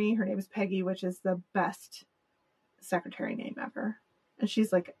documentary. Her name is Peggy, which is the best secretary name ever. And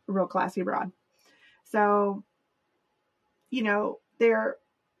she's like a real classy broad. So, they're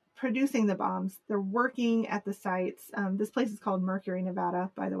producing the bombs. They're working at the sites. This place is called Mercury,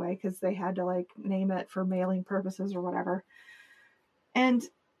 Nevada, by the way, because they had to name it for mailing purposes or whatever. And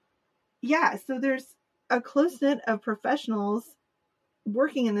yeah, so there's a close knit of professionals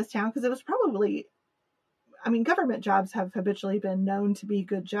working in this town because it was probably, government jobs have habitually been known to be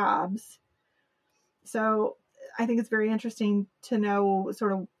good jobs. So I think it's very interesting to know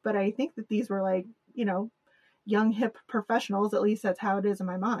but I think that these were young, hip professionals. At least that's how it is in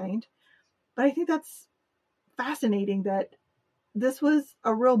my mind. But I think that's fascinating that this was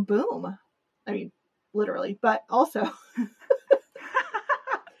a real boom. I mean, literally, but also it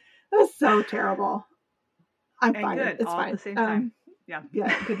was so terrible. I'm and fine. Good, It's all fine. At the same time. Yeah,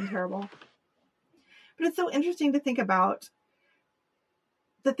 good and terrible. But it's so interesting to think about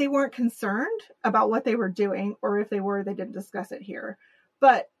that they weren't concerned about what they were doing, or if they were, they didn't discuss it here.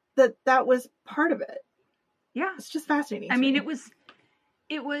 But that was part of it. Yeah. It's just fascinating.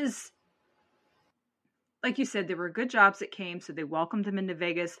 It was like you said, there were good jobs that came, so they welcomed them into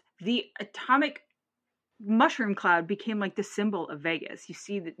Vegas. The atomic mushroom cloud became like the symbol of Vegas.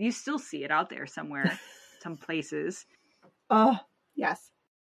 You still see it out there somewhere, some places. Yes.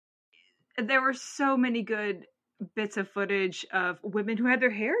 There were so many good bits of footage of women who had their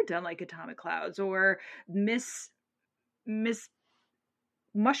hair done like atomic clouds, or Miss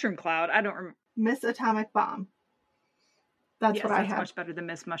Mushroom Cloud. I don't remember. Miss Atomic Bomb. That's what I had. That's much better than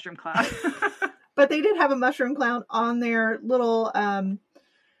Miss Mushroom Cloud. But they did have a mushroom cloud on their little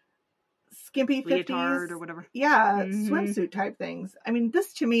skimpy leotard 50s or whatever. Yeah, swimsuit type things.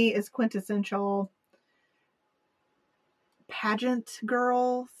 This to me is quintessential pageant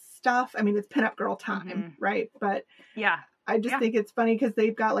girl stuff. It's pinup girl time, right? But yeah, I just think it's funny because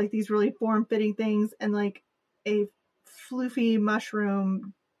they've got these really form-fitting things and a floofy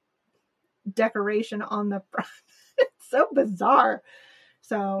mushroom decoration on the front. It's so bizarre.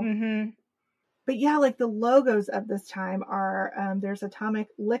 So, but yeah, the logos of this time are there's Atomic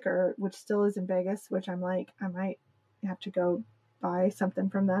Liquor, which still is in Vegas, which I might have to go buy something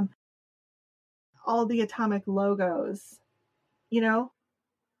from them. All the atomic logos,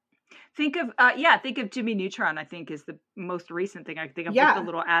 Think of Jimmy Neutron. I think is the most recent thing I think of, with the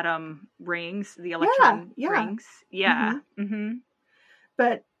little atom rings, the electron rings. Yeah.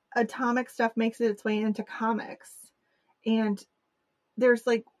 But atomic stuff makes its way into comics, and there's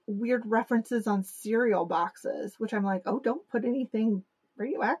weird references on cereal boxes, which I'm like, oh, don't put anything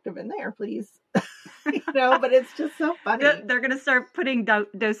radioactive in there, please. But it's just so funny. They're going to start putting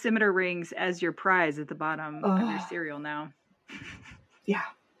dosimeter rings as your prize at the bottom of your cereal now. Yeah.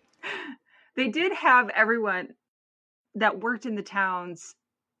 They did have everyone that worked in the towns,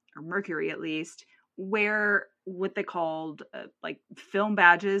 or Mercury at least, wear what they called film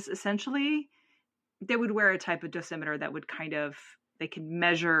badges, essentially. They would wear a type of dosimeter that would they could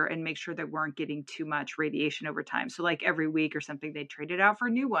measure and make sure they weren't getting too much radiation over time. So every week or something, they'd trade it out for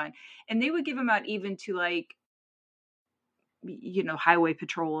a new one. And they would give them out even to highway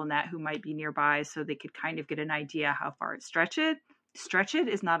patrol and that who might be nearby, so they could kind of get an idea how far it stretched. Stretch it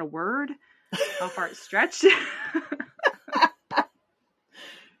is not a word. How far it stretched.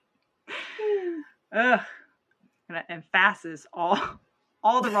 Ugh. And emphasis all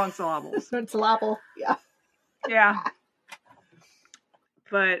the wrong syllables. Syllable. Yeah. Yeah.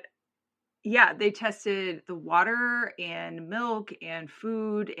 But yeah, they tested the water and milk and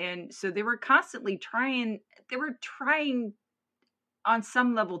food. And so they were constantly trying on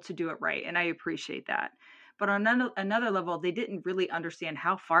some level to do it right. And I appreciate that. But on another level, they didn't really understand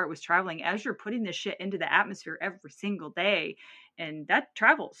how far it was traveling as you're putting this shit into the atmosphere every single day. And that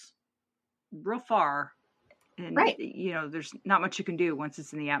travels real far. And, right. There's not much you can do once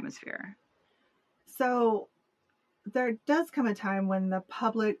it's in the atmosphere. So there does come a time when the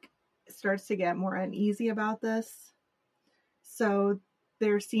public starts to get more uneasy about this. So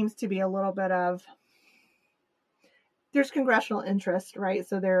there seems to be a little bit of, there's congressional interest, right?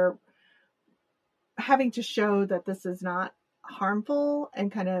 So they're having to show that this is not harmful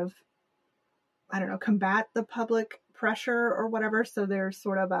and kind of, combat the public pressure or whatever. So there's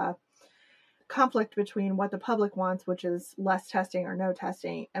sort of a conflict between what the public wants, which is less testing or no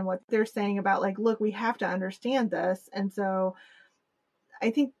testing, and what they're saying about look, we have to understand this. And so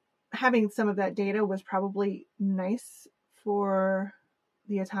I think having some of that data was probably nice for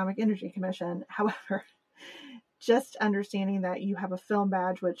the Atomic Energy Commission. However, just understanding that you have a film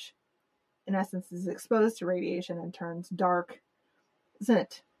badge, which in essence is exposed to radiation and turns dark,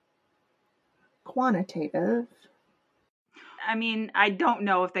 isn't quantitative. I don't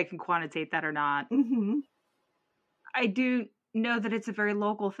know if they can quantitate that or not. Mm-hmm. I do know that it's a very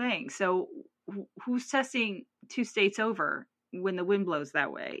local thing. So who's testing 2 states over when the wind blows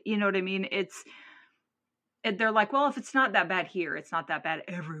that way? You know what I mean? They're like, well, if it's not that bad here, it's not that bad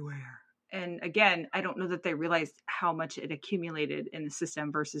everywhere. And again, I don't know that they realized how much it accumulated in the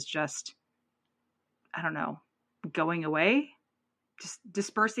system versus just, I don't know, going away, just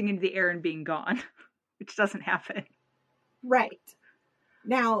dispersing into the air and being gone, which doesn't happen. Right.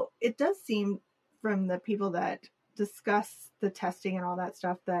 Now, it does seem from the people that discuss the testing and all that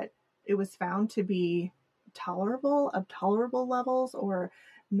stuff that it was found to be tolerable levels or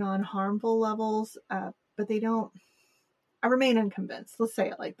non-harmful levels, but they don't, I remain unconvinced. Let's say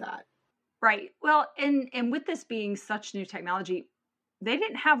it like that. Right. Well, and with this being such new technology, they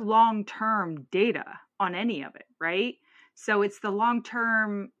didn't have long-term data on any of it, right? So it's the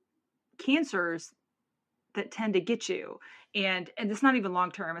long-term cancers that tend to get you. And it's not even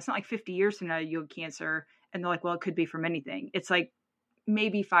long-term. It's not like 50 years from now you have cancer and they're like, well, it could be from anything. It's like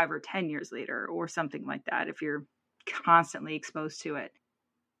maybe 5 or 10 years later or something like that if you're constantly exposed to it.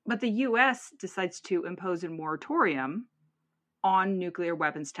 But the US decides to impose a moratorium on nuclear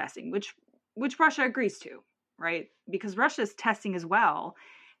weapons testing, which Russia agrees to, right? Because Russia's testing as well,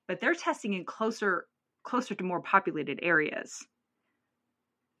 but they're testing in closer to more populated areas.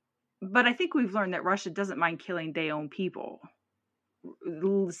 But I think we've learned that Russia doesn't mind killing their own people.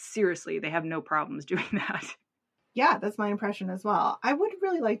 Seriously, they have no problems doing that. Yeah, that's my impression as well. I would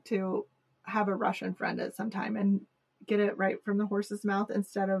really like to have a Russian friend at some time and get it right from the horse's mouth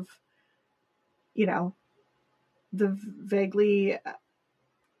instead of, you know, the vaguely,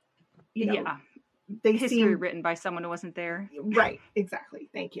 they history written by someone who wasn't there. Right, exactly.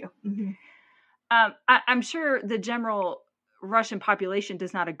 Thank you. Mm-hmm. I'm sure the general Russian population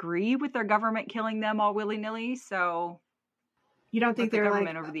does not agree with their government killing them all willy-nilly, so you don't think they're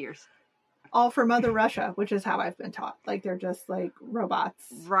government over the years all for Mother Russia, which is how I've been taught, like they're just like robots,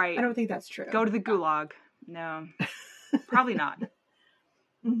 right? I don't think that's true. Go to the gulag. No, probably not.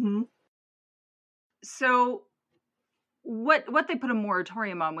 Mm-hmm. So what they put a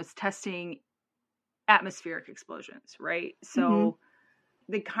moratorium on was testing atmospheric explosions, right? So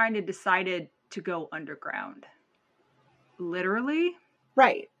they kind of decided to go underground. Literally?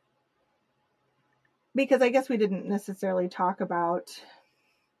 Right. Because I guess we didn't necessarily talk about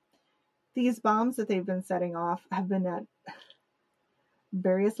these bombs that they've been setting off have been at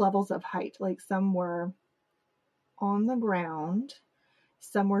various levels of height. Like some were on the ground,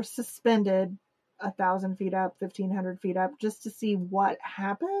 some were suspended 1,000 feet up, 1,500 feet up, just to see what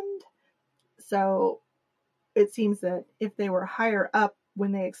happened. So it seems that if they were higher up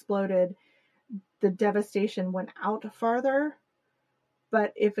when they exploded, the devastation went out farther.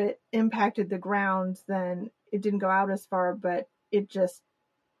 But if it impacted the ground, then it didn't go out as far, but it just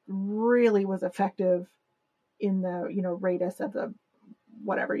really was effective in the, radius of the,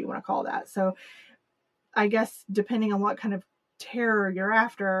 whatever you want to call that. So I guess depending on what kind of terror you're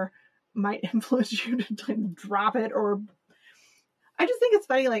after might influence you to drop it. Or I just think it's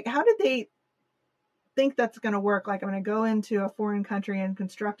funny, like, how did they think that's going to work? Like, I'm going to go into a foreign country and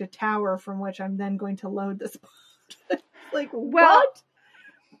construct a tower from which I'm then going to load this. Like, what?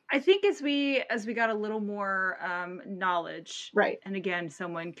 I think as we got a little more knowledge, right? And again,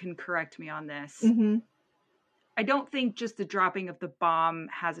 someone can correct me on this. Mm-hmm. I don't think just the dropping of the bomb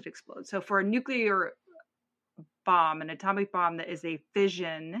has it explode. So for a nuclear bomb, an atomic bomb that is a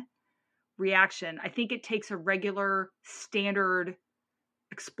fission reaction, I think it takes a regular standard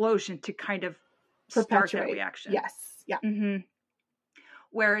explosion to kind of start that reaction. Yes. Yeah. Mm-hmm.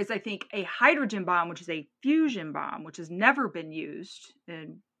 Whereas I think a hydrogen bomb, which is a fusion bomb, which has never been used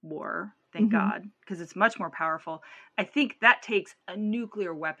in war, thank God, because it's much more powerful. I think that takes a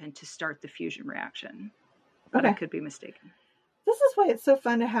nuclear weapon to start the fusion reaction. But I could be mistaken. This is why it's so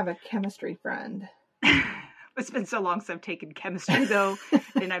fun to have a chemistry friend. It's been so long since I've taken chemistry, though,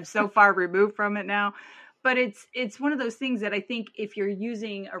 and I'm so far removed from it now. But it's one of those things that I think if you're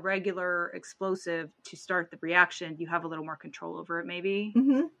using a regular explosive to start the reaction, you have a little more control over it, maybe.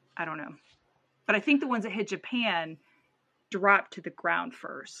 Mm-hmm. I don't know. But I think the ones that hit Japan dropped to the ground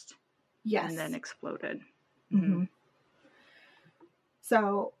first. Yes. And then exploded. Mm-hmm.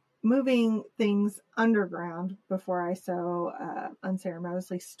 So moving things underground before I so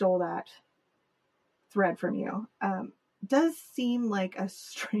unceremoniously stole that thread from you does seem like a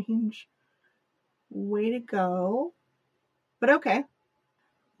strange way to go, but okay.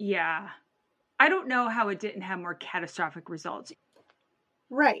 Yeah. I don't know how it didn't have more catastrophic results.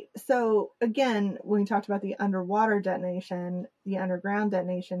 Right. So again, when we talked about the underwater detonation, the underground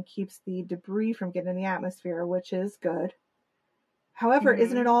detonation keeps the debris from getting in the atmosphere, which is good. However,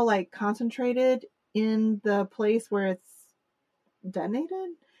 isn't it all like concentrated in the place where it's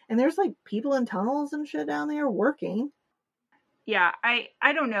detonated? And there's like people in tunnels and shit down there working. Yeah, I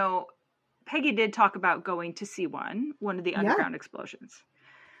don't know. Peggy did talk about going to see one of the underground explosions,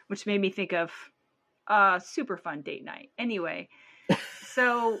 which made me think of a super fun date night. Anyway,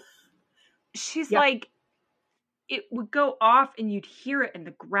 so she's like, it would go off and you'd hear it and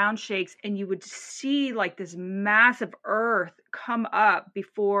the ground shakes and you would see like this massive earth come up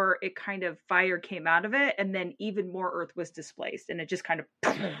before it kind of fire came out of it. And then even more earth was displaced and it just kind of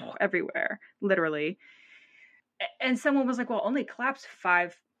everywhere, literally. And someone was like, well, only collapsed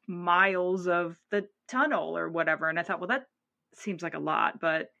 5 miles of the tunnel or whatever. And I thought, well, that seems like a lot,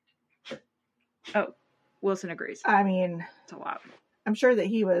 but Wilson agrees. I mean, it's a lot. I'm sure that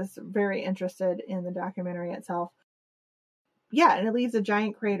he was very interested in the documentary itself. Yeah, and it leaves a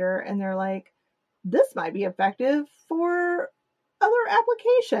giant crater, and they're like, this might be effective for other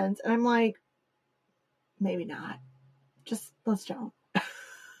applications. And I'm like, maybe not. Just let's don't.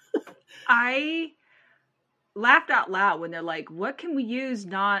 I laughed out loud when they're like, what can we use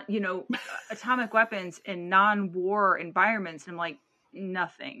atomic weapons in non-war environments? And I'm like,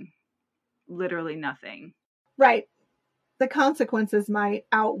 nothing. Literally nothing. Right. The consequences might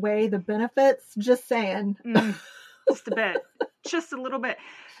outweigh the benefits. Just saying. Just a bit. Just a little bit.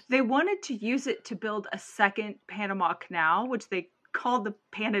 They wanted to use it to build a second Panama Canal, which they called the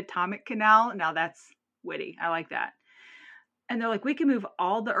Panatomic Canal. Now that's witty. I like that. And they're like, we can move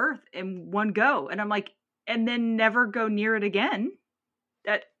all the earth in one go. And I'm like, and then never go near it again?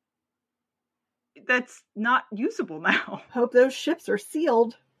 That's not usable now. Hope those ships are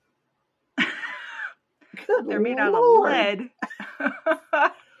sealed. Good They're made out Lord.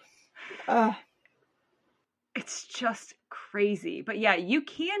 of lead. It's just crazy. But yeah, you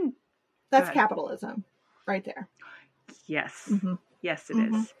can. That's capitalism right there. Yes. Mm-hmm. Yes, it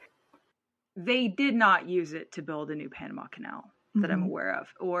is. They did not use it to build a new Panama Canal that I'm aware of.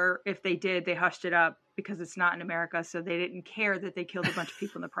 Or if they did, they hushed it up because it's not in America. So they didn't care that they killed a bunch of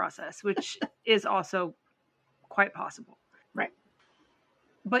people in the process, which is also quite possible. Right.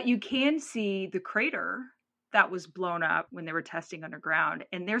 But you can see the crater that was blown up when they were testing underground.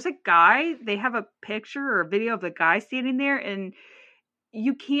 And there's a guy, they have a picture or a video of the guy standing there, and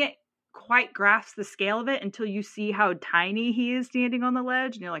you can't quite grasp the scale of it until you see how tiny he is standing on the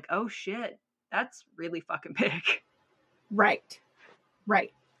ledge. And you're like, oh shit, that's really fucking big. Right.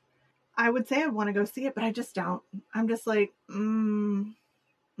 Right. I would say I want to go see it, but I just don't. I'm just like, I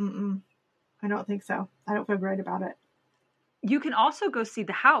don't think so. I don't feel great about it. You can also go see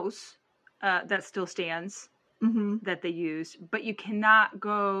the house that still stands that they used, but you cannot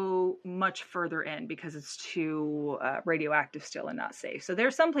go much further in because it's too radioactive still and not safe. So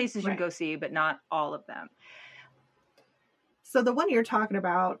there's some places you can go see, but not all of them. So the one you're talking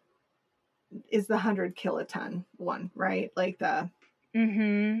about is the 100 kiloton one, right? Like the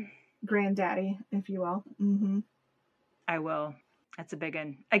granddaddy, if you will. I will. That's a big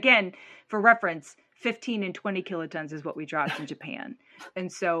one. Again, for reference, 15 and 20 kilotons is what we dropped in Japan.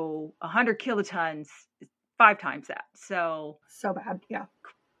 And so 100 kilotons is 5 times that. So bad. Yeah.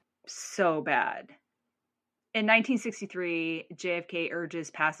 So bad. In 1963, JFK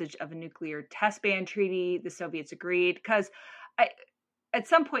urges passage of a nuclear test ban treaty. The Soviets agreed because at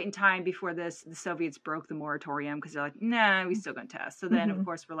some point in time before this, the Soviets broke the moratorium because they're like, nah, we still gonna test. So then, of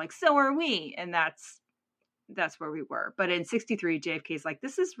course, we're like, so are we. And that's where we were. But in 63, JFK is like,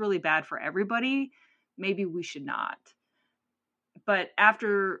 this is really bad for everybody. Maybe we should not. But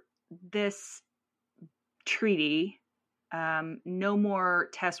after this treaty, no more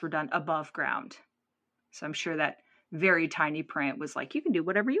tests were done above ground. So I'm sure that very tiny print was like, you can do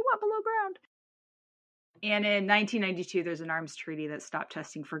whatever you want below ground. And in 1992, there's an arms treaty that stopped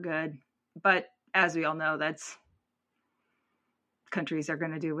testing for good. But as we all know, that's countries are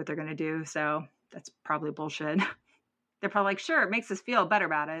going to do what they're going to do. So that's probably bullshit. They're probably like, sure, it makes us feel better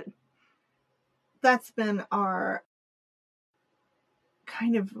about it. That's been our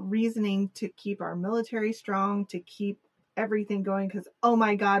kind of reasoning to keep our military strong, to keep everything going. Because, oh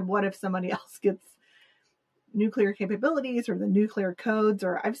my God, what if somebody else gets nuclear capabilities or the nuclear codes?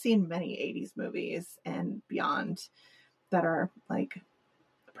 Or I've seen many 80s movies and beyond that are like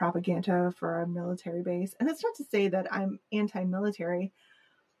propaganda for a military base. And it's not to say that I'm anti-military.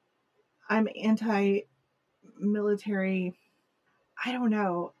 I'm anti-military, I don't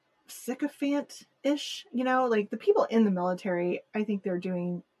know, sycophant-ish, like the people in the military, I think they're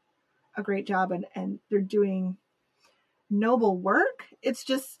doing a great job and they're doing noble work. It's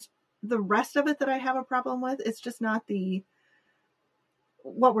just the rest of it that I have a problem with. It's just not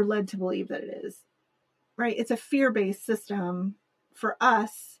what we're led to believe that it is, right? It's a fear-based system for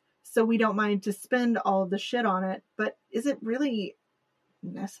us, so we don't mind to spend all of the shit on it. But is it really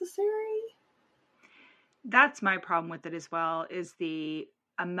necessary. That's my problem with it as well, is the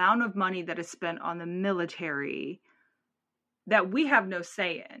amount of money that is spent on the military that we have no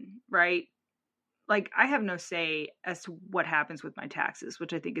say in, right? Like, I have no say as to what happens with my taxes,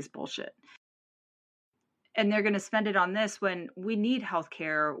 which I think is bullshit. And they're going to spend it on this when we need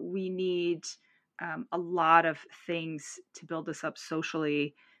healthcare. We need a lot of things to build us up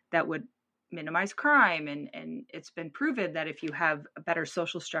socially that would minimize crime. And it's been proven that if you have a better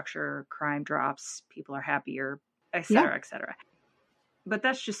social structure, crime drops, people are happier, et cetera, et cetera. But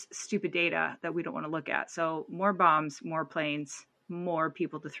that's just stupid data that we don't want to look at. So more bombs, more planes, more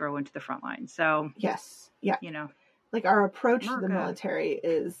people to throw into the front line. So yes, yeah, you know, like our approach America. to the military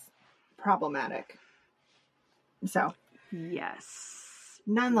is problematic. So yes,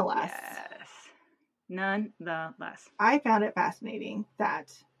 nonetheless, I found it fascinating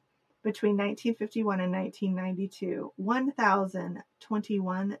that between 1951 and 1992,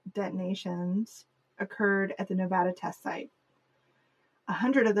 1,021 detonations occurred at the Nevada test site.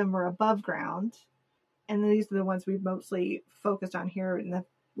 100 of them were above ground, and these are the ones we've mostly focused on here in the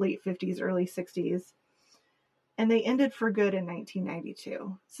late 50s, early 60s. And they ended for good in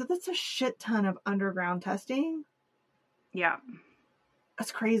 1992. So that's a shit ton of underground testing. Yeah.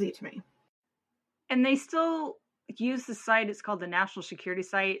 That's crazy to me. And they still use the site. It's called the National Security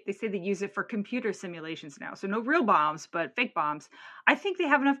Site. They say they use it for computer simulations now. So no real bombs, but fake bombs. I think they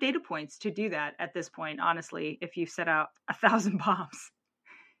have enough data points to do that at this point, honestly. If you set out 1,000 bombs,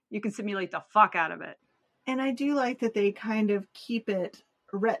 you can simulate the fuck out of it. And I do like that they kind of keep it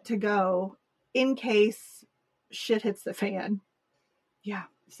ready to go in case shit hits the fan. Yeah.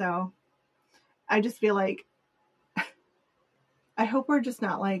 So I just feel like I hope we're just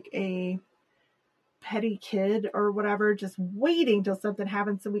not like a petty kid or whatever, just waiting till something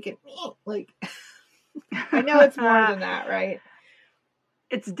happens so we can like I know it's more than that, right?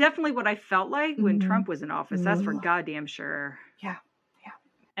 It's definitely what I felt like when Trump was in office. That's for goddamn sure. Yeah.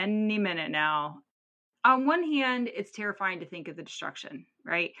 Any minute now. On one hand, it's terrifying to think of the destruction,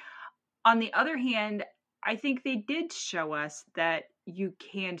 right? On the other hand, I think they did show us that you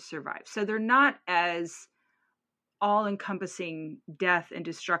can survive. So they're not as all-encompassing death and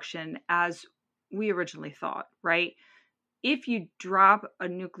destruction as we originally thought, right? If you drop a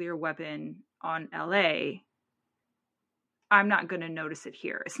nuclear weapon on LA, I'm not going to notice it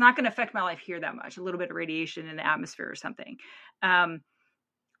here. It's not going to affect my life here that much. A little bit of radiation in the atmosphere or something.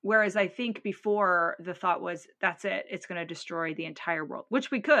 Whereas I think before the thought was, that's it. It's going to destroy the entire world,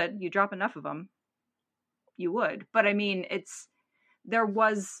 which we could. You drop enough of them, you would. But I mean, there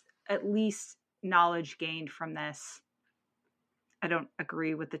was at least knowledge gained from this. I don't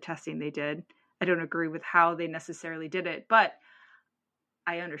agree with the testing they did. I don't agree with how they necessarily did it, but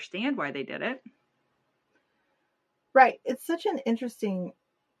I understand why they did it. Right. It's such an interesting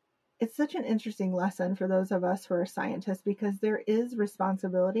lesson for those of us who are scientists, because there is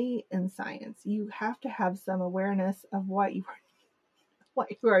responsibility in science. You have to have some awareness of what you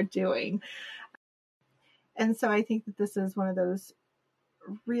are doing. And so I think that this is one of those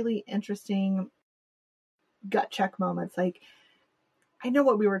really interesting gut check moments. Like, I know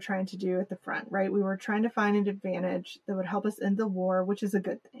what we were trying to do at the front, right? We were trying to find an advantage that would help us end the war, which is a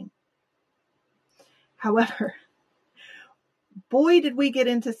good thing. However, boy, did we get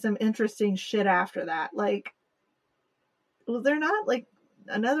into some interesting shit after that. Like, was there not like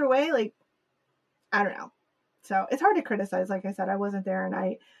another way? Like, I don't know. So it's hard to criticize. Like I said, I wasn't there and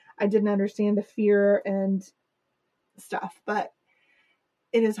I didn't understand the fear and stuff, but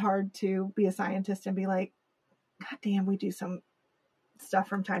it is hard to be a scientist and be like, God damn, we do some stuff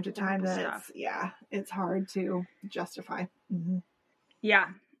from time to time that it's hard to justify. Mm-hmm. Yeah.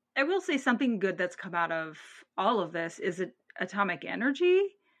 I will say something good that's come out of all of this is atomic energy.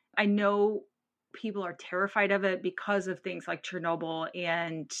 I know people are terrified of it because of things like Chernobyl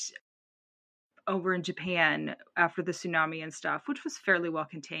and over in Japan after the tsunami and stuff, which was fairly well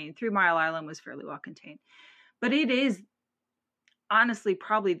contained. 3 Mile Island was fairly well contained. But it is honestly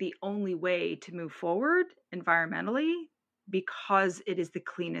probably the only way to move forward environmentally because it is the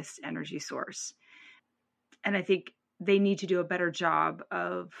cleanest energy source. And I think they need to do a better job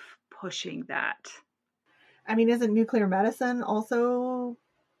of pushing that. I mean, isn't nuclear medicine also,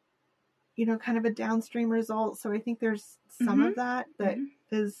 kind of a downstream result? So I think there's some of that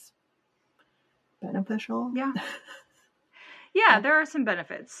is beneficial. Yeah. Yeah, there are some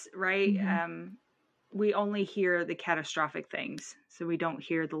benefits, right? We only hear the catastrophic things, so we don't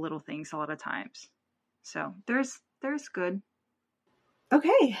hear the little things a lot of times. So there's good.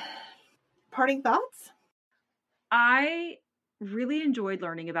 Okay. Parting thoughts? I really enjoyed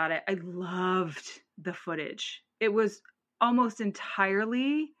learning about it. I loved the footage. It was almost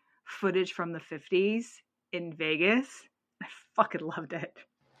entirely footage from the 50s in Vegas. I fucking loved it.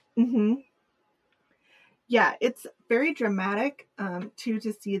 Mm-hmm. Yeah, it's very dramatic, too,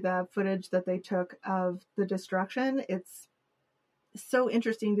 to see the footage that they took of the destruction. It's so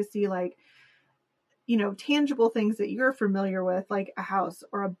interesting to see, like, you know, tangible things that you're familiar with, like a house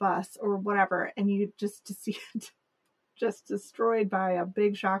or a bus or whatever, and you just to see it just destroyed by a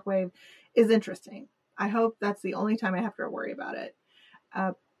big shockwave is interesting. I hope that's the only time I have to worry about it.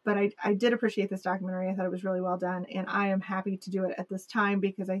 But I did appreciate this documentary. I thought it was really well done, and I am happy to do it at this time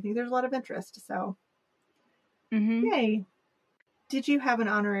because I think there's a lot of interest. So, Yay. Did you have an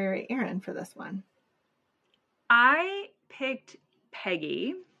honorary Erin for this one? I picked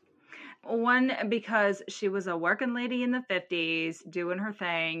Peggy. One, because she was a working lady in the 50s doing her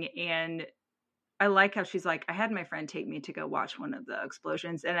thing. And I like how she's like, I had my friend take me to go watch one of the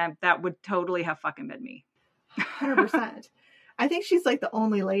explosions. And that would totally have fucking been me. 100%. I think she's like the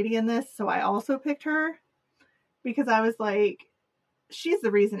only lady in this. So I also picked her because I was like, she's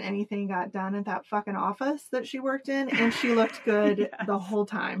the reason anything got done at that fucking office that she worked in. And she looked good Yes. the whole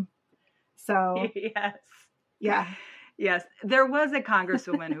time. So, yes. Yeah. Yes. There was a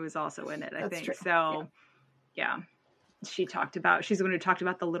congresswoman who was also in it, I think. True. So, yeah. She's the one who talked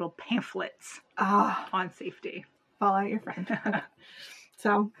about the little pamphlets on safety. Fall out your friend. Okay.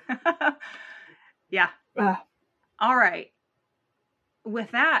 So. Yeah. All right.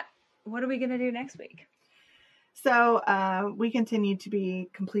 With that, what are we going to do next week? So we continue to be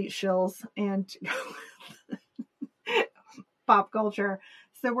complete shills and pop culture.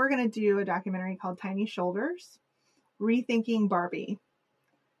 So we're going to do a documentary called Tiny Shoulders, Rethinking Barbie.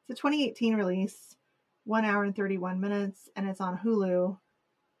 It's a 2018 release, 1 hour and 31 minutes, and it's on Hulu.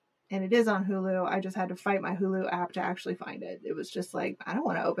 And it is on Hulu. I just had to fight my Hulu app to actually find it. It was just like, I don't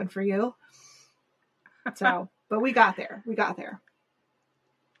want to open for you. So, but we got there.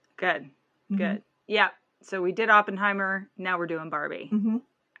 Good. Mm-hmm. Good. Yeah. So we did Oppenheimer. Now we're doing Barbie. Mm-hmm.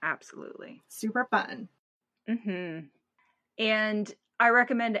 Absolutely. Super fun. Mm-hmm. And I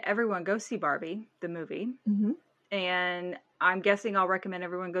recommend everyone go see Barbie, the movie. Mm-hmm. And I'm guessing I'll recommend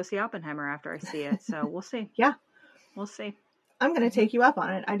everyone go see Oppenheimer after I see it. So we'll see. Yeah. We'll see. I'm going to take you up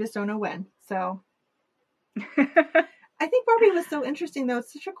on it. I just don't know when. So I think Barbie was so interesting, though.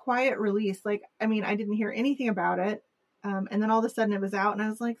 It's such a quiet release. Like, I mean, I didn't hear anything about it. And then all of a sudden it was out and I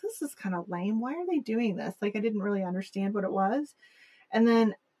was like, this is kind of lame. Why are they doing this? Like, I didn't really understand what it was. And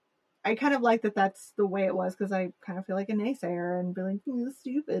then I kind of like that that's the way it was because I kind of feel like a naysayer and be like, this is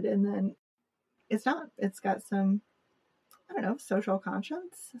stupid. And then it's not. It's got some, I don't know, social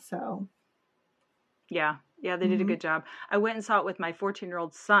conscience. So. Yeah. Yeah, they did a good job. I went and saw it with my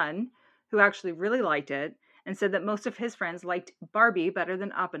 14-year-old son, who actually really liked it and said that most of his friends liked Barbie better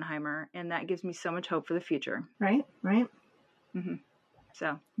than Oppenheimer. And that gives me so much hope for the future. Right. Mm-hmm.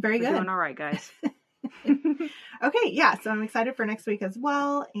 So very good. We're doing all right, guys. Okay. Yeah. So I'm excited for next week as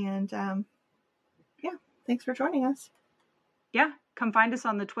well. And yeah, thanks for joining us. Yeah. Come find us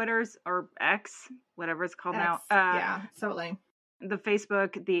on the Twitters or X, whatever it's called now. Yeah. So lame. The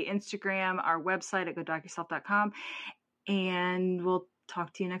Facebook, the Instagram, our website at godocyourself.com. And we'll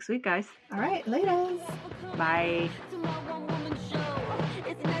talk to you next week, guys. All right. Later. Bye.